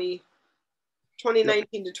 to 2019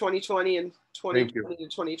 yep. to 2020 and 2020 to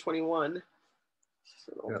 2021.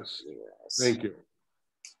 Yes, thank you.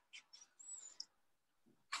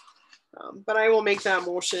 But I will make that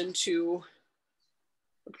motion to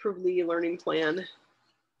approve the learning plan.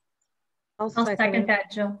 I'll second that,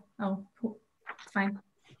 Jill. Oh, fine.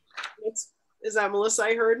 Is that Melissa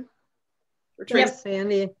I heard? Or yes,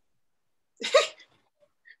 Sandy.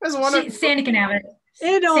 Sandy can have it.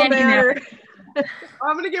 It don't matter.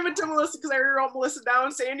 I'm going to give it to Melissa because I wrote Melissa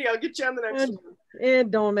down. Sandy, I'll get you on the next one. It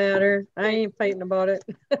don't matter. I ain't fighting about it.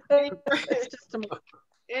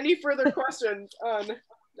 Any further questions on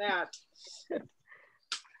that?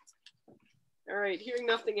 All right, hearing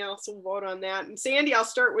nothing else, we'll vote on that. And Sandy, I'll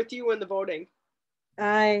start with you in the voting.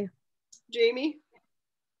 Aye. Jamie?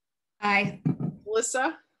 Aye.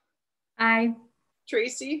 Melissa? Aye.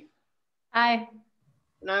 Tracy? Aye.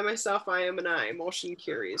 And I myself, I am an aye. Motion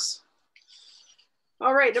carries.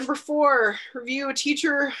 All right, number 4, review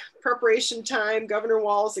teacher preparation time, Governor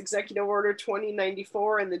Walz Executive Order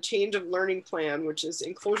 2094, and the change of learning plan, which is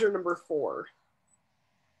enclosure number 4.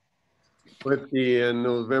 With the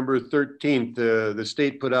November 13th, the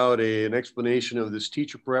state put out an explanation of this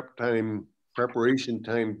teacher preparation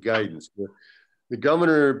time guidance. The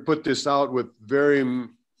governor put this out with very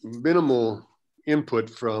minimal input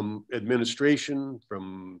from administration,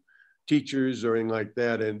 from teachers, or anything like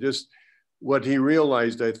that. And just what he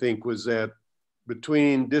realized, I think, was that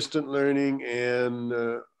between distant learning and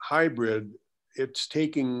hybrid, it's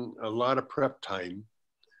taking a lot of prep time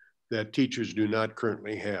that teachers do not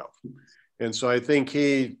currently have. And so I think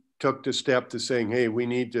he took the step to saying, hey, we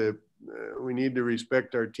need to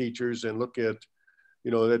respect our teachers and look at,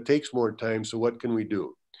 that takes more time. So what can we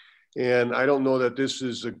do? And I don't know that this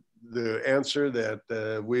is the answer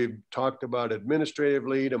that we've talked about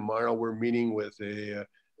administratively. Tomorrow we're meeting with a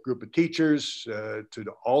group of teachers to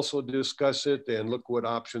also discuss it and look what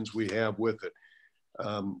options we have with it.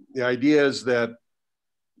 The idea is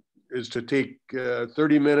to take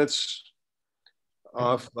 30 minutes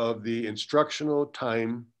off of the instructional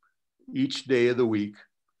time each day of the week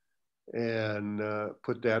and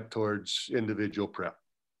put that towards individual prep.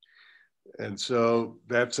 And so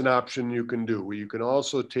that's an option you can do. You can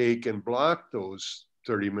also take and block those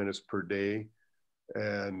 30 minutes per day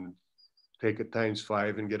and take it times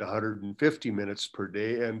 5 and get 150 minutes per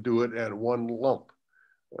day and do it at one lump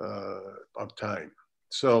of time.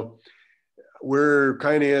 So we're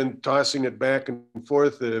kind of tossing it back and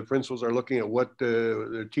forth. The principals are looking at what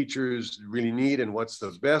the teachers really need and what's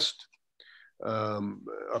the best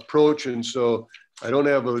approach. And so I don't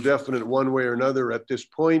have a definite one way or another at this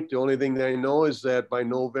point. The only thing that I know is that by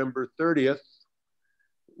November 30th,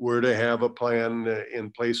 we're to have a plan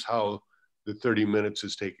in place how the 30 minutes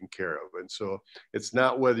is taken care of. And so it's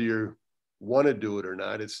not whether you want to do it or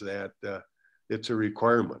not, it's that it's a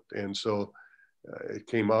requirement. And so it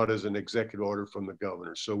came out as an executive order from the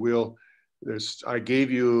governor. So I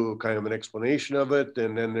gave you kind of an explanation of it,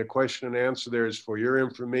 and then the question and answer there is for your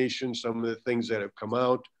information, some of the things that have come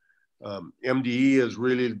out. MDE has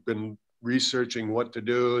really been researching what to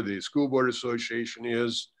do. The School Board Association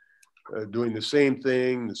is doing the same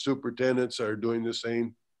thing. The superintendents are doing the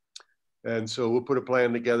same. And so we'll put a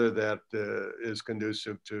plan together that is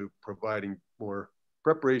conducive to providing more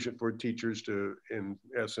preparation for teachers to, in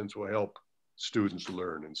essence, will help students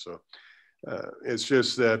learn. And so it's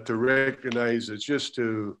just that to recognize, it's just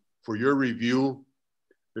for your review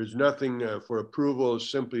There's nothing for approval,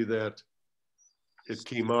 simply that it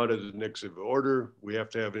came out as an executive order. We have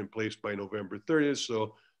to have it in place by November 30th.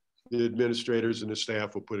 So the administrators and the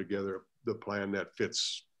staff will put together the plan that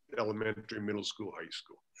fits elementary, middle school, high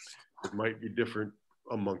school. It might be different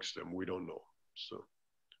amongst them. We don't know. So,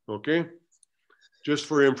 okay. Just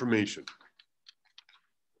for information.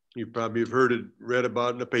 You probably have heard it, read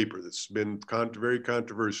about in the paper. That's been very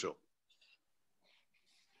controversial.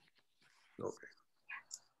 Okay.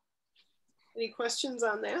 Any questions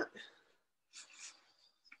on that?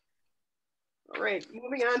 All right,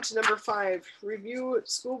 moving on to number 5, review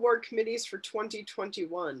school board committees for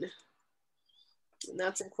 2021. And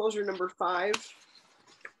that's enclosure number 5.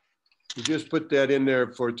 We just put that in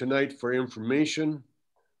there for tonight for information,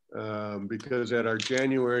 because at our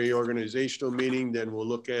January organizational meeting, then we'll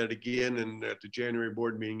look at it again, and at the January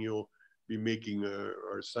board meeting, you'll be making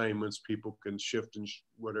our assignments. People can shift and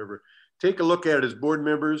whatever. Take a look at it as board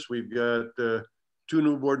members. We've got 2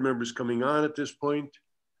 new board members coming on at this point.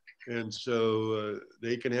 And so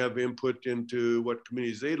they can have input into what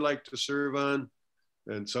committees they'd like to serve on.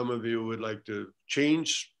 And some of you would like to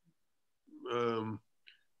change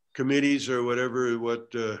committees or whatever.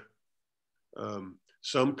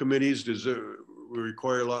 Some committees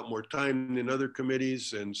require a lot more time than other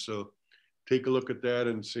committees. And so take a look at that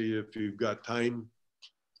and see if you've got time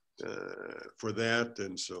for that.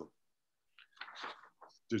 And so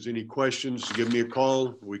if there's any questions, give me a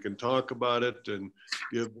call. We can talk about it, and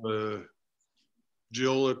give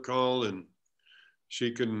Jill a call, and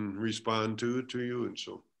she can respond to you. And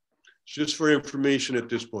so it's just for information at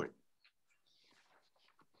this point.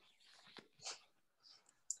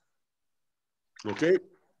 Okay.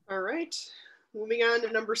 All right. Moving on to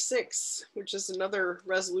number 6, which is another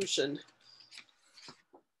resolution.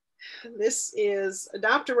 This is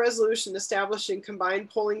adopt a resolution establishing combined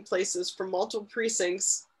polling places for multiple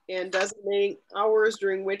precincts and designating hours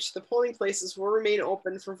during which the polling places will remain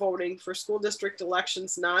open for voting for school district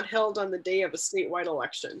elections not held on the day of a statewide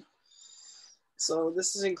election. So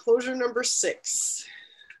this is enclosure number 6.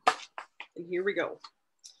 And here we go.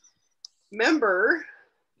 Member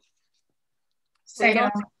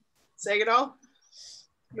Sagatol.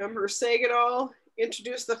 Member Sagatol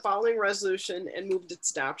introduced the following resolution and moved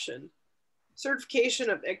its adoption. Certification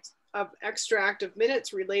of extract of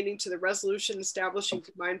minutes relating to the resolution establishing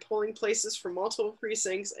combined polling places for multiple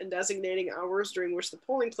precincts and designating hours during which the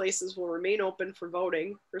polling places will remain open for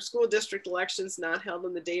voting for school district elections not held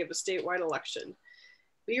on the day of a statewide election.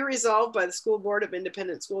 Be resolved by the School Board of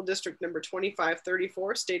Independent School District number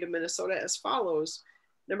 2534, State of Minnesota, as follows.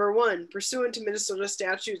 Number 1, pursuant to Minnesota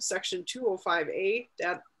Statute Section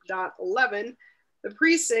 205A.11, the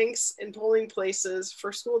precincts and polling places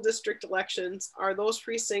for school district elections are those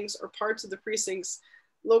precincts or parts of the precincts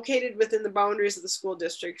located within the boundaries of the school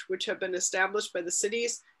district, which have been established by the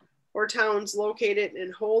cities or towns located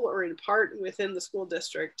in whole or in part within the school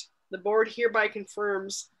district. The board hereby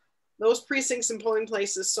confirms those precincts and polling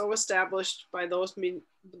places so established by those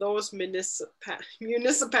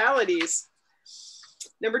municipalities.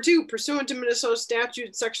 Number 2, pursuant to Minnesota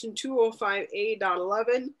Statute Section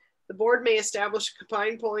 205A.11, the board may establish a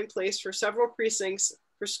combined polling place for several precincts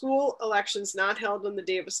for school elections not held on the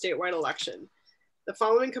day of a statewide election. The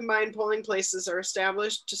following combined polling places are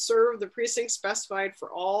established to serve the precincts specified for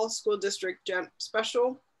all school district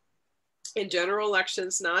special and general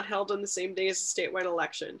elections not held on the same day as a statewide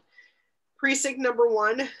election. Precinct number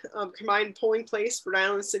 1, combined polling place, Rhode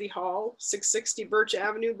Island City Hall, 660 Birch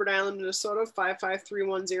Avenue, Rhode Island, Minnesota,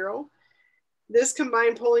 55310. This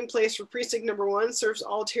combined polling place for precinct number 1 serves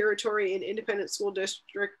all territory in independent school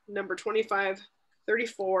district number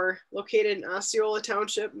 2534, located in Osceola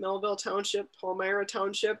Township, Melville Township, Palmyra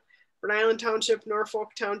Township, Rhode Island Township,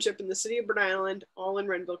 Norfolk Township, and the city of Rhode Island, all in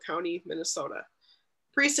Renville County, Minnesota.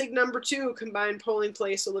 Precinct number 2, combined polling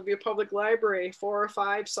place, Olivia Public Library,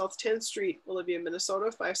 405 South 10th Street, Olivia,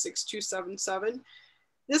 Minnesota, 56277.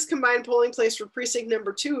 This combined polling place for precinct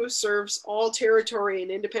number 2 serves all territory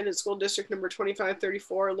in independent school district number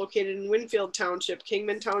 2534, located in Winfield Township,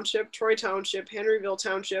 Kingman Township, Troy Township, Henryville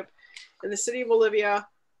Township, and the city of Olivia,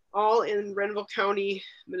 all in Renville County,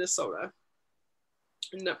 Minnesota.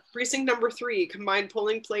 And precinct number 3, combined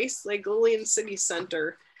polling place, Lake Lillian City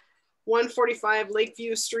Center, 145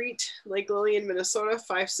 Lakeview Street, Lake Lillian, Minnesota,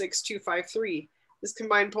 56253. This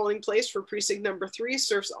combined polling place for precinct number 3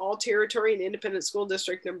 serves all territory in independent school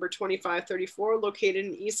district number 2534, located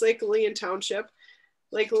in East Lake Lillian Township,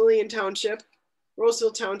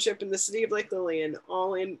 Roseville Township, and the city of Lake Lillian,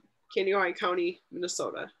 all in Kaneohe County,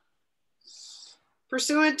 Minnesota.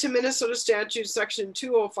 Pursuant to Minnesota Statute Section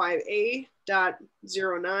 205A,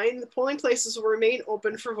 The polling places will remain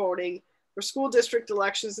open for voting for school district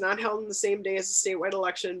elections not held on the same day as the statewide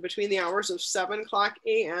election between the hours of 7:00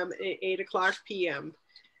 a.m. and 8:00 p.m.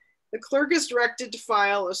 The clerk is directed to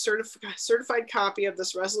file a certified copy of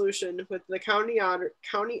this resolution with the county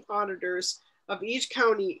auditors of each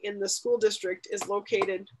county in the school district is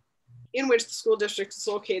located, in which the school district is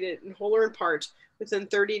located in whole or in part within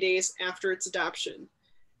 30 days after its adoption.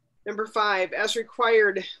 Number 5, as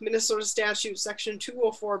required, Minnesota statute section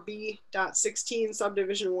 204B.16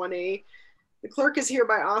 subdivision 1A, the clerk is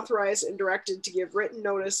hereby authorized and directed to give written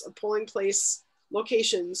notice of polling place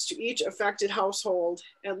locations to each affected household,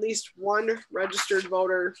 at least one registered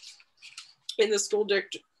voter in the school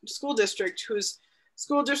district whose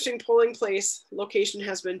school district polling place location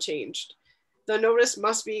has been changed. The notice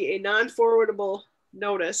must be a non-forwardable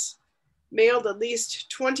notice mailed at least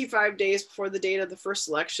 25 days before the date of the first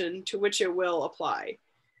election to which it will apply.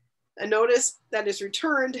 A notice that is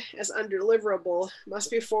returned as undeliverable must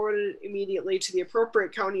be forwarded immediately to the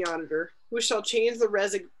appropriate county auditor, who shall change the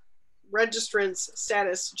registrant's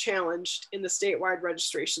status challenged in the statewide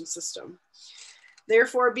registration system.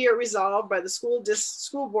 Therefore, be it resolved by the School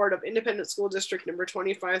Board of Independent School District number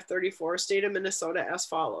 2534, State of Minnesota as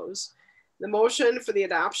follows. The motion for the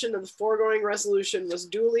adoption of the foregoing resolution was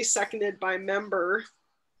duly seconded by member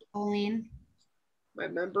Boleen.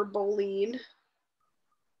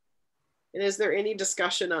 And is there any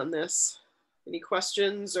discussion on this? Any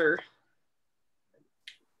questions or?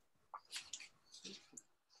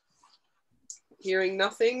 Hearing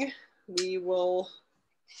nothing, we will,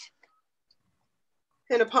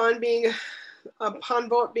 and upon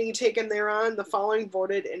vote being taken thereon, the following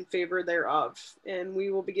voted in favor thereof. And we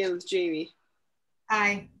will begin with Jamie.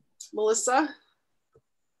 Aye. Melissa?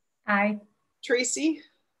 Aye. Tracy?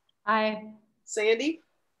 Aye. Sandy?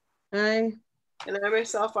 Aye. And I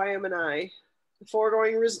myself, I am an aye. The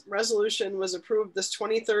foregoing resolution was approved this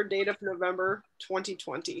 23rd date of November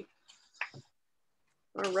 2020.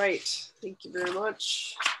 All right, thank you very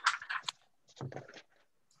much.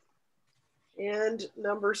 And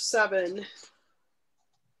number 7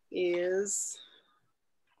 is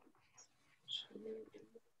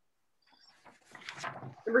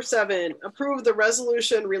approve the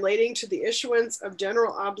resolution relating to the issuance of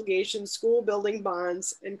general obligation school building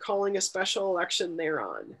bonds and calling a special election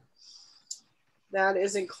thereon. That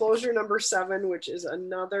is enclosure number 7, which is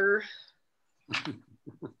another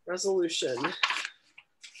resolution.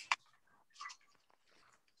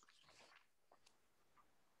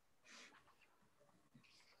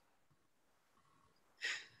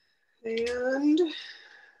 And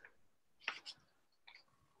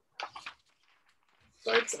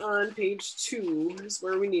starts on page 2 is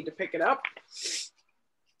where we need to pick it up.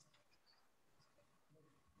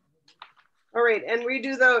 All right, and we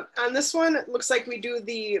do on this one, it looks like we do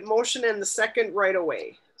the motion and the second right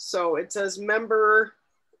away. So it says member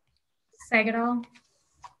Sagatol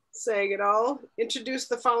introduced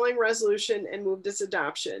the following resolution and moved its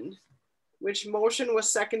adoption, which motion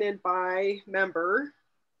was seconded by member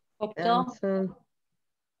Buchtel.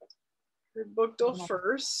 Buchtel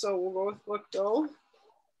first, so we'll go with Buchtel.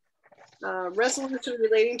 Resolution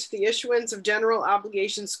relating to the issuance of general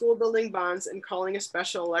obligation school building bonds and calling a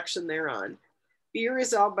special election thereon. Be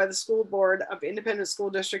resolved by the School Board of Independent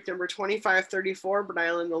School District number 2534, Burt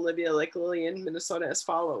Island, Olivia, Lake Lillian, Minnesota as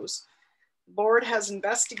follows. The board has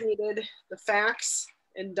investigated the facts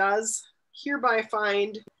and does hereby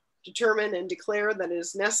find, determine, and declare that it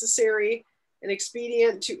is necessary and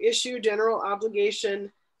expedient to issue general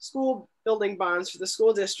obligation school building bonds for the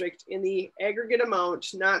school district in the aggregate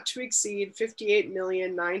amount not to exceed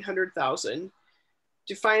 $58,900,000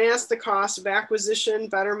 to finance the cost of acquisition,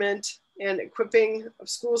 betterment, and equipping of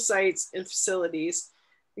school sites and facilities,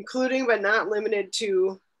 including but not limited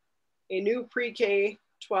to a new pre-K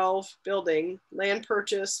 12 building, land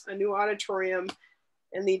purchase, a new auditorium,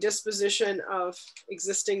 and the disposition of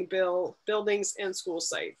existing buildings and school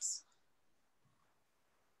sites.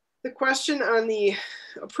 The question on the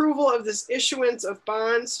approval of this issuance of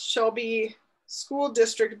bonds shall be school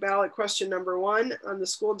district ballot question number 1 on the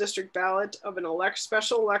school district ballot of an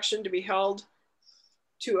special election to be held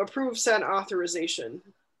to approve said authorization.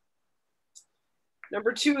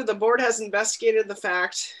 Number 2, the board has investigated the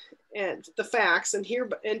facts and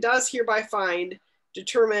does hereby find,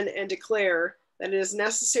 determine, and declare that it is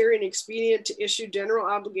necessary and expedient to issue general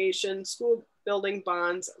obligation school building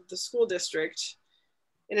bonds of the school district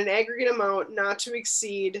in an aggregate amount not to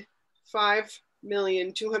exceed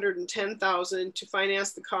 $5,210,000 to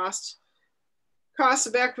finance the cost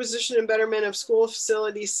of acquisition and betterment of school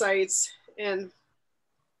facility sites and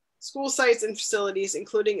school sites and facilities,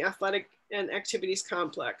 including athletic and Activities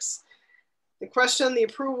Complex. The question on the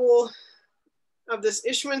approval of this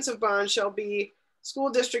issuance of bonds shall be school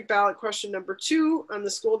district ballot question number 2 on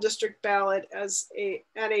the school district ballot at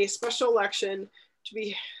a special election to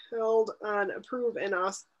be held on approve and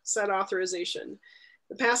set authorization.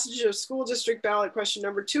 The passage of school district ballot question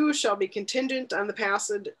number 2 shall be contingent on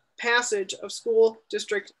the passage of school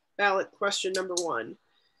district ballot question number 1.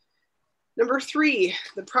 Number 3,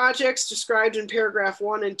 the projects described in paragraph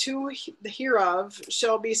 1 and 2 hereof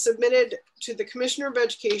shall be submitted to the Commissioner of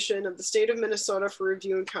Education of the state of Minnesota for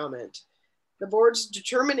review and comment. The board's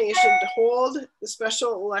determination to hold the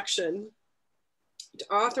special election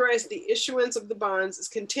to authorize the issuance of the bonds is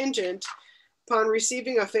contingent upon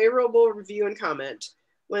receiving a favorable review and comment.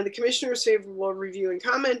 When the commissioner's favorable review and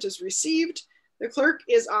comment is received, the clerk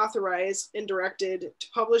is authorized and directed to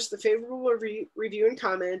publish the favorable review and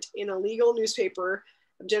comment in a legal newspaper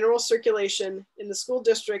of general circulation in the school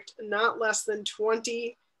district not less than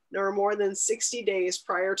 20 nor more than 60 days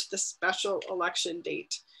prior to the special election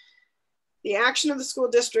date. The action of the school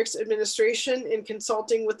district's administration in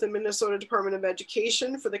consulting with the Minnesota Department of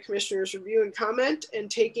Education for the commissioner's review and comment and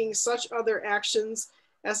taking such other actions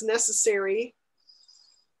as necessary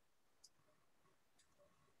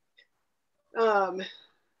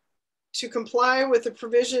to comply with the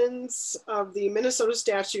provisions of the Minnesota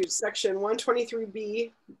statute section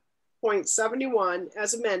 123B.71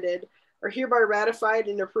 as amended are hereby ratified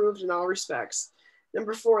and approved in all respects.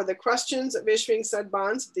 Number 4, the questions of issuing said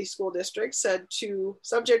bonds of the school district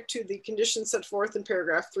subject to the conditions set forth in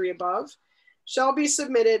paragraph 3 above shall be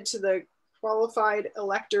submitted to the qualified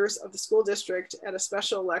electors of the school district at a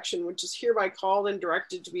special election, which is hereby called and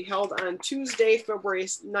directed to be held on Tuesday, February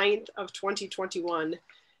 9th of 2021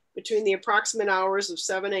 between the approximate hours of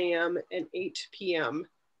 7 a.m. and 8 p.m.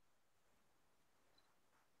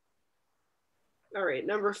 All right,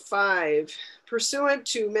 number 5, pursuant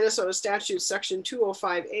to Minnesota statute section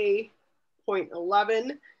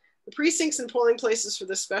 205A.11, the precincts and polling places for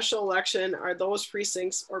the special election are those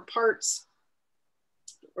precincts or parts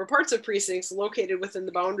of precincts located within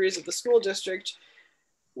the boundaries of the school district,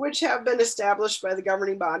 which have been established by the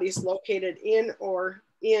governing bodies located in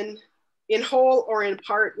whole or in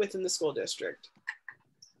part within the school district.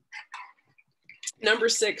 Number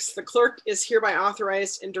 6, the clerk is hereby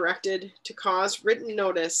authorized and directed to cause written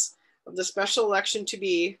notice of the special election to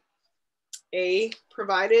be A,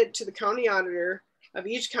 provided to the county auditor of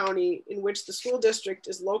each county in which the school district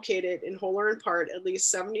is located in whole or in part at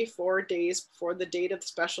least 74 days before the date of the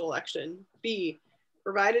special election. B,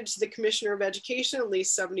 provided to the Commissioner of Education at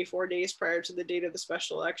least 74 days prior to the date of the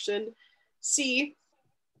special election. C,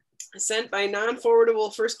 sent by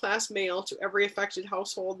non-forwardable first-class mail to every affected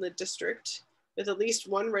household in the district with at least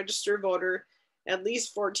one registered voter at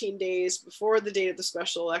least 14 days before the date of the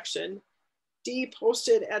special election. D,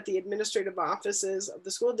 posted at the administrative offices of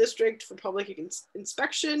the school district for public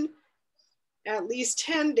inspection at least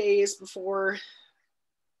 10 days before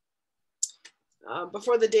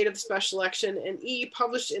the date of the special election. And E,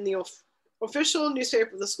 published in the official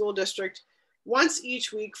newspaper of the school district once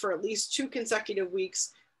each week for at least 2 consecutive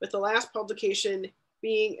weeks, with the last publication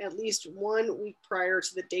being at least 1 week prior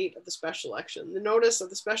to the date of the special election. The notice of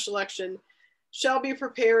the special election shall be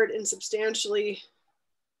prepared in substantially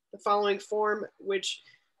the following form, which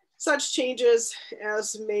such changes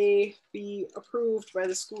as may be approved by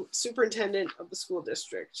the school superintendent of the school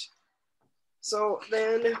district. So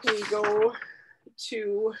then we go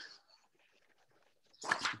to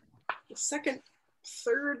the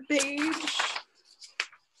third page.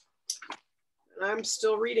 I'm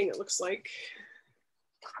still reading, it looks like.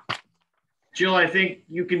 Jill, I think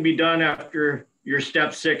you can be done after your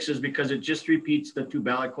step 6 is because it just repeats the 2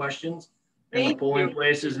 ballot questions and the polling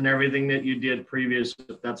places and everything that you did previous,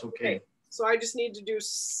 if that's okay. So I just need to do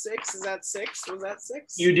 6. Is that 6? Was that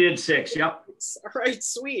 6? You did 6, yep. All right,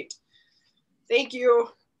 sweet. Thank you.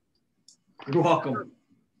 You're welcome.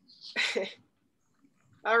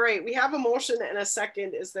 All right, we have a motion and a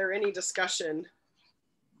second. Is there any discussion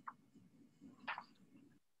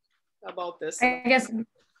about this? I guess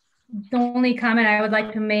the only comment I would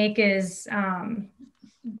like to make is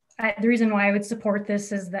the reason why I would support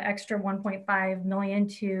this is the extra 1.5 million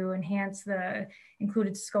to enhance the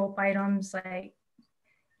included scope items like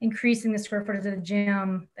increasing the square footage of the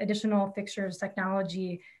gym, additional fixtures,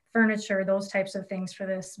 technology, furniture, those types of things for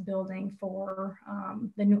this building for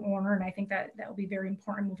the new owner. And I think that will be very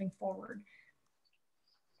important moving forward.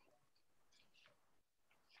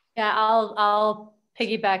 Yeah, I'll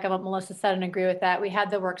piggyback on what Melissa said and agree with that. We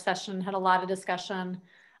had the work session, had a lot of discussion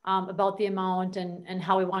about the amount and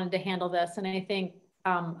how we wanted to handle this. And I think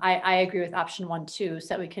I agree with option 1 too, so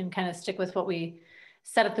that we can kind of stick with what we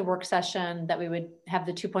said at the work session, that we would have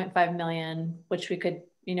the 2.5 million, which we could,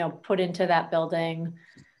 you know, put into that building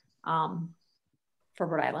for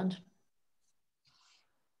Bird Island.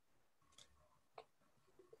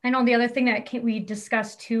 I know the other thing that we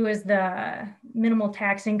discussed too is the minimal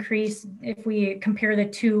tax increase. If we compare the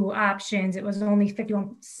two options, it was only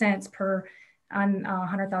 51 cents per on a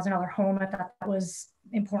 $100,000 home. I thought that was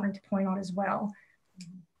important to point out as well.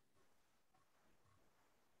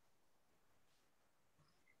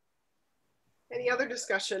 Any other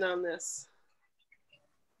discussion on this?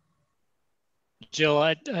 Jill,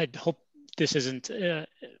 I hope this isn't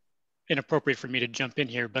inappropriate for me to jump in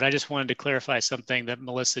here, but I just wanted to clarify something that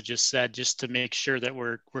Melissa just said, just to make sure that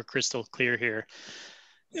we're crystal clear here.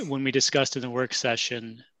 When we discussed in the work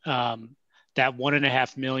session, that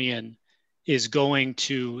 $1.5 million is going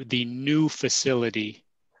to the new facility,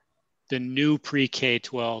 the new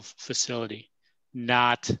pre-K-12 facility,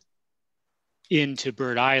 not into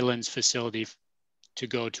Bird Island's facility to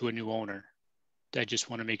go to a new owner. I just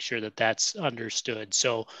want to make sure that that's understood.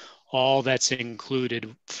 So all that's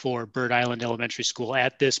included for Bird Island Elementary School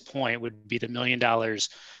at this point would be the $1 million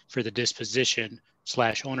for the disposition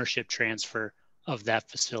 / ownership transfer of that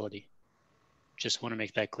facility. Just want to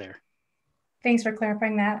make that clear. Thanks for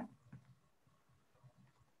clarifying that.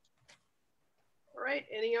 All right,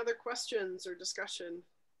 any other questions or discussion?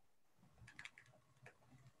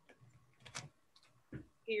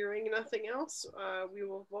 Hearing nothing else, we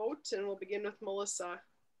will vote, and we'll begin with Melissa.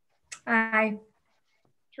 Aye.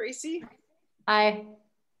 Tracy? Aye.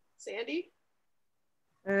 Sandy?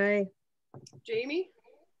 Aye. Jamie?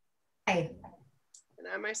 Aye. And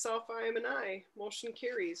I myself, I am an aye. Motion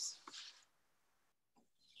carries.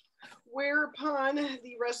 Whereupon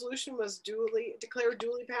the resolution was declared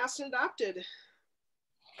duly passed and adopted.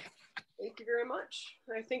 Thank you very much.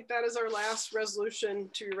 I think that is our last resolution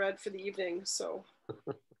to be read for the evening. So,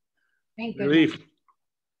 Thank Relief. you.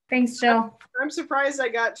 Thanks, Jill. I'm surprised I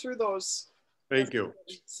got through those. Thank you.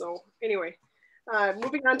 So anyway,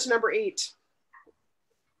 moving on to number 8.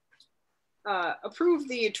 Approve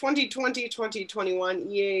the 2020-2021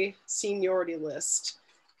 EA seniority list.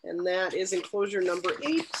 And that is enclosure number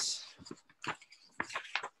 8.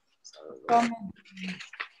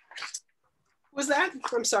 Was that?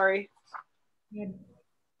 I'm sorry. Good.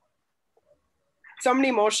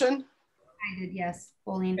 Somebody motion? I did, yes.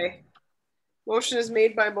 Pauline. Okay. Motion is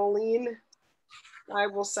made by Boleen. I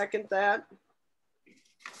will second that.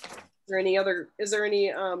 Is there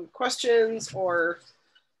any questions or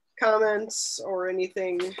comments or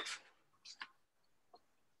anything?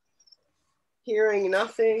 Hearing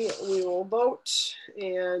nothing, we will vote,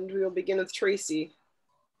 and we will begin with Tracy.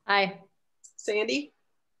 Aye. Sandy?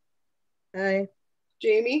 Aye.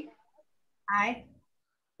 Jamie? Aye.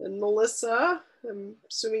 And Melissa, I'm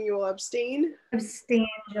assuming you will abstain. Abstain,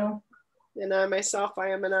 Jill. And I myself, I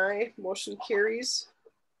am an aye. Motion carries.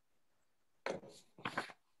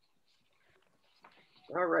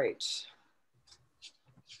 All right.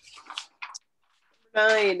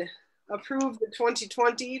 9, approve the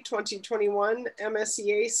 2020-2021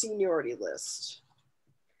 MSEA seniority list.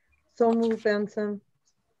 So move, Benson.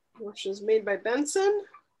 Motion is made by Benson.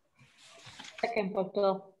 Second,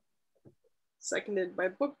 Bookdahl. Seconded by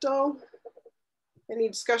Bookdahl. Any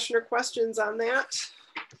discussion or questions on that?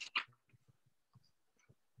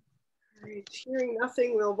 All right, hearing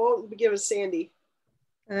nothing, we'll vote and begin with Sandy.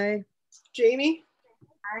 Aye. Jamie?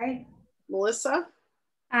 Aye. Melissa?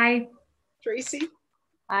 Aye. Tracy?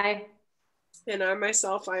 Aye. And I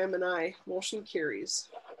myself, I am an aye. Motion carries.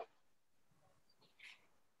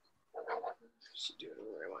 Should do it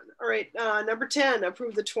where I want. All right, number 10,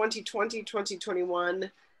 approve the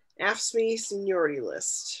 2020-2021 AFSCME seniority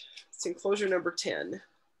list. It's enclosure number 10.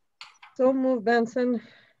 So move, Benson.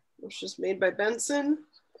 Motion is made by Benson.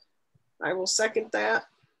 I will second that.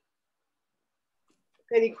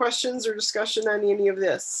 Any questions or discussion on any of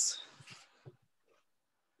this?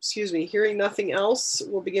 Excuse me, hearing nothing else,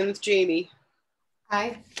 we'll begin with Jamie.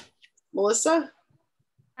 Aye. Melissa?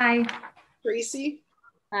 Aye. Tracy?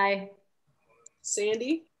 Aye.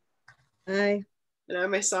 Sandy? Aye. And I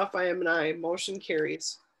myself, I am an aye. Motion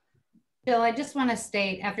carries. Jill, I just want to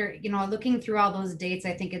state, after looking through all those dates,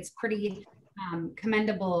 I think it's pretty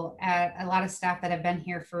commendable at a lot of staff that have been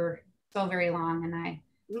here for so very long, and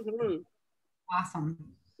awesome.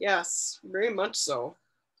 Yes, very much so.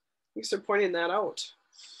 Thanks for pointing that out.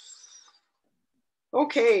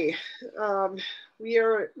 Okay, we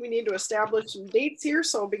need to establish some dates here.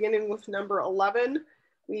 So beginning with number 11,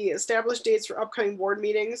 we established dates for upcoming board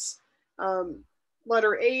meetings.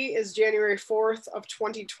 Letter A is January 4th of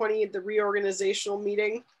 2020, the reorganizational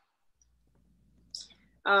meeting.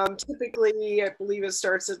 Typically, I believe it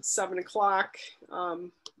starts at 7 o'clock.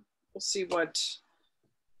 We'll see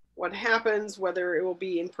what happens, whether it will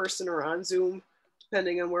be in person or on Zoom,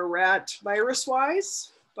 depending on where we're at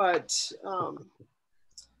virus-wise. But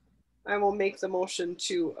I will make the motion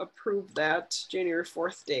to approve that January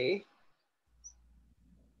 4th day.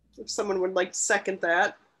 If someone would like to second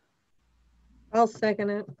that. I'll second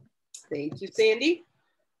it. Thank you, Sandy.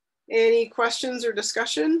 Any questions or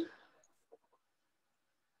discussion?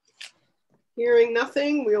 Hearing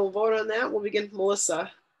nothing, we will vote on that. We'll begin with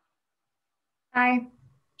Melissa. Aye.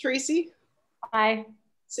 Tracy? Aye.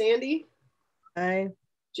 Sandy? Aye.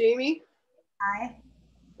 Jamie? Aye.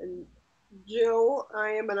 And Jill,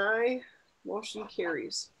 I am an aye. Motion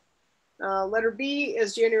carries. Letter B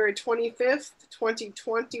is January 25th,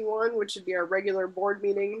 2021, which would be our regular board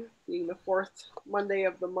meeting, being the 4th Monday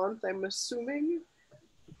of the month, I'm assuming.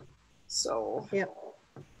 So, yeah.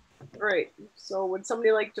 All right. So would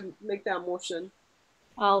somebody like to make that motion?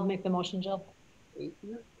 I'll make the motion, Jill. Thank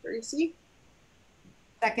you. Tracy?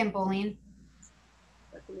 Second, Boleen.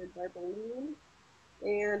 Seconded by Boleen.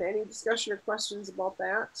 And any discussion or questions about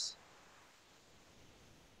that?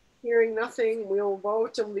 Hearing nothing, we'll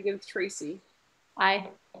vote and we'll begin with Tracy. Aye.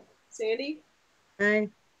 Sandy? Aye.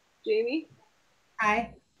 Jamie?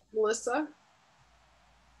 Aye. Melissa?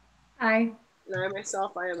 Aye. And I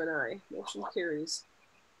myself, I am an aye. Motion carries.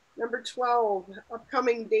 Number 12,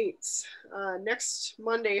 upcoming dates. Next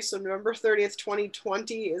Monday, so November 30th,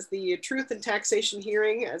 2020 is the Truth and Taxation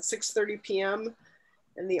hearing at 6:30 p.m.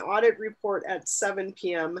 and the audit report at 7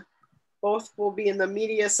 p.m. Both will be in the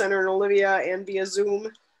Media Center in Olivia and via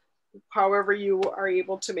Zoom, however you are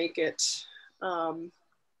able to make it.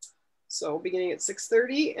 So beginning at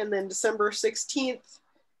 6:30, and then December 16th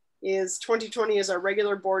is 2020 is our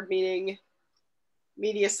regular board meeting.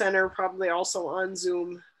 Media Center, probably also on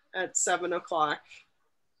Zoom at 7 o'clock.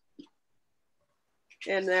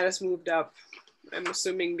 And that has moved up, I'm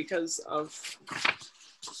assuming because of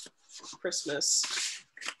Christmas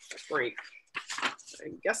break,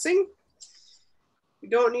 I'm guessing. We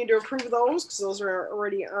don't need to approve those because those are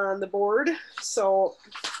already on the board. So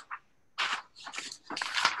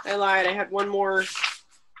I lied, I had one more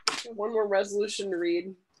resolution to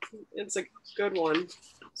read. It's a good one.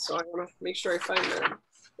 So I want to make sure I find them.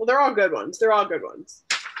 Well, they're all good ones. They're all good ones.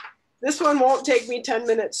 This one won't take me 10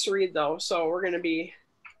 minutes to read though. So we're going to be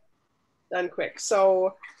done quick.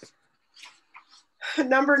 So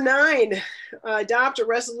number 9, adopt a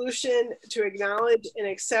resolution to acknowledge and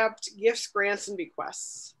accept gifts, grants, and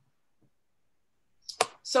bequests.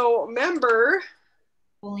 So member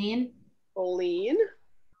Boleen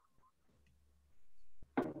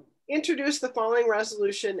introduced the following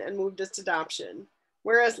resolution and moved its adoption.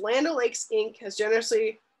 Whereas Land O'Lakes Inc. has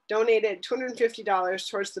generously donated $250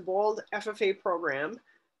 towards the Bold FFA program,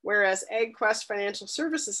 whereas AgQuest Financial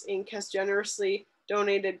Services Inc. has generously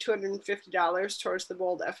donated $250 towards the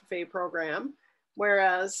Bold FFA program,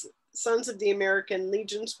 whereas Sons of the American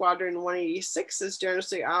Legion Squadron 186 has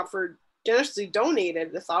generously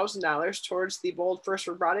donated $1,000 towards the Bold First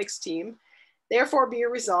Robotics team. Therefore, be it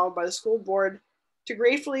resolved by the school board to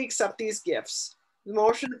gratefully accept these gifts. The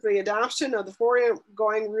motion for the adoption of the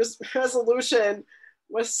foregoing resolution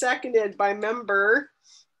was seconded by member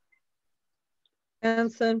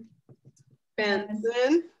Benson. And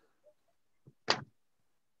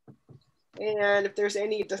if there's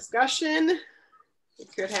any discussion,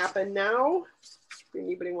 it could happen now. If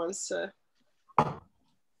anybody wants to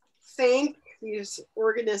thank these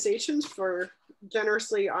organizations for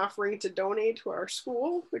generously offering to donate to our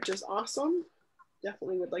school, which is awesome.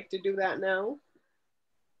 Definitely would like to do that now.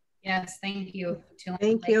 Yes, thank you.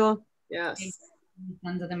 Thank you. Yes.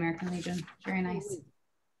 Sons of the American Legion. Very nice.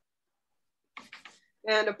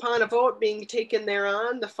 And upon a vote being taken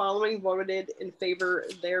thereon, the following voted in favor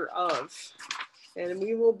thereof. And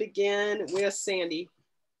we will begin with Sandy.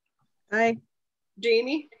 Aye.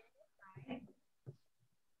 Jamie? Aye.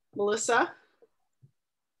 Melissa?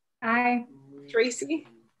 Aye. Tracy?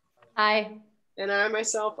 Aye. And I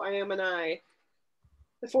myself, I am an aye.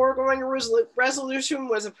 The foregoing resolution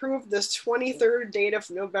was approved this 23rd date of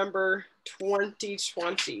November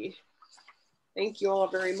 2020. Thank you all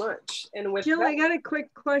very much. And with Jill, that, I got a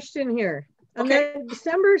quick question here. On okay. the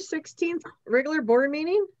December 16th regular board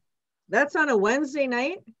meeting, that's on a Wednesday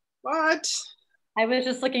night? What? I was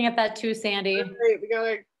just looking at that too, Sandy. Great, we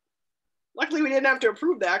gotta, luckily we didn't have to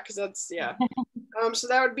approve that because that's, yeah. So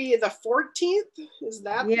that would be the 14th, is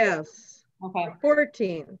that? Yes. Okay.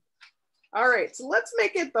 14. All right, so let's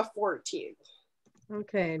make it the 14th.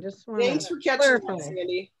 Okay, just want Thanks for catching that,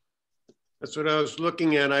 Sandy. That's what I was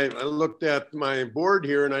looking at. I looked at my board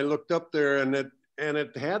here and I looked up there and it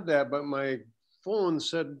had that, but my phone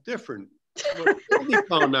said different. We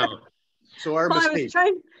found out. So our well, mistake.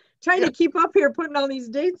 I was trying to keep up here, putting all these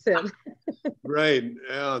dates in. Right.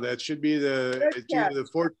 Yeah, that should be it's either the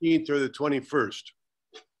 14th or the 21st.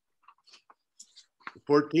 The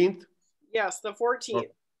 14th? Yes, the 14th,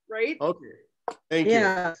 right? Okay. Thank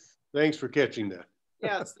you. Thanks for catching that.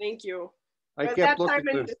 Yes, thank you. I At kept that time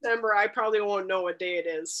looking in December, I probably won't know what day it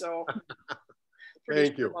is. So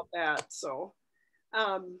thank you about that. So,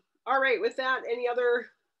 all right. With that, any other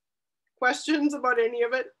questions about any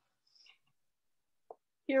of it?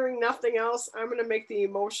 Hearing nothing else, I'm going to make the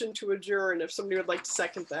motion to adjourn. If somebody would like to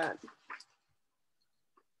second that.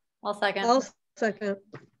 I'll second. I'll second.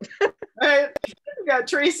 All right. We got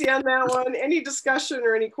Tracy on that one. Any discussion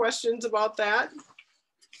or any questions about that?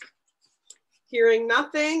 Hearing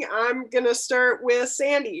nothing, I'm going to start with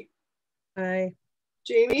Sandy. Aye.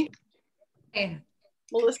 Jamie? Aye.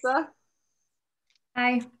 Melissa?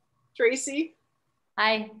 Aye. Tracy?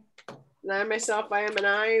 Aye. And I myself, I am an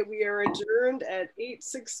aye. We are adjourned at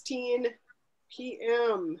 8:16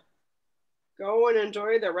 p.m. Go and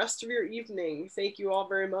enjoy the rest of your evening. Thank you all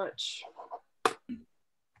very much.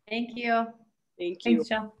 Thank you. Thank you. Thanks,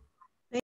 Jill.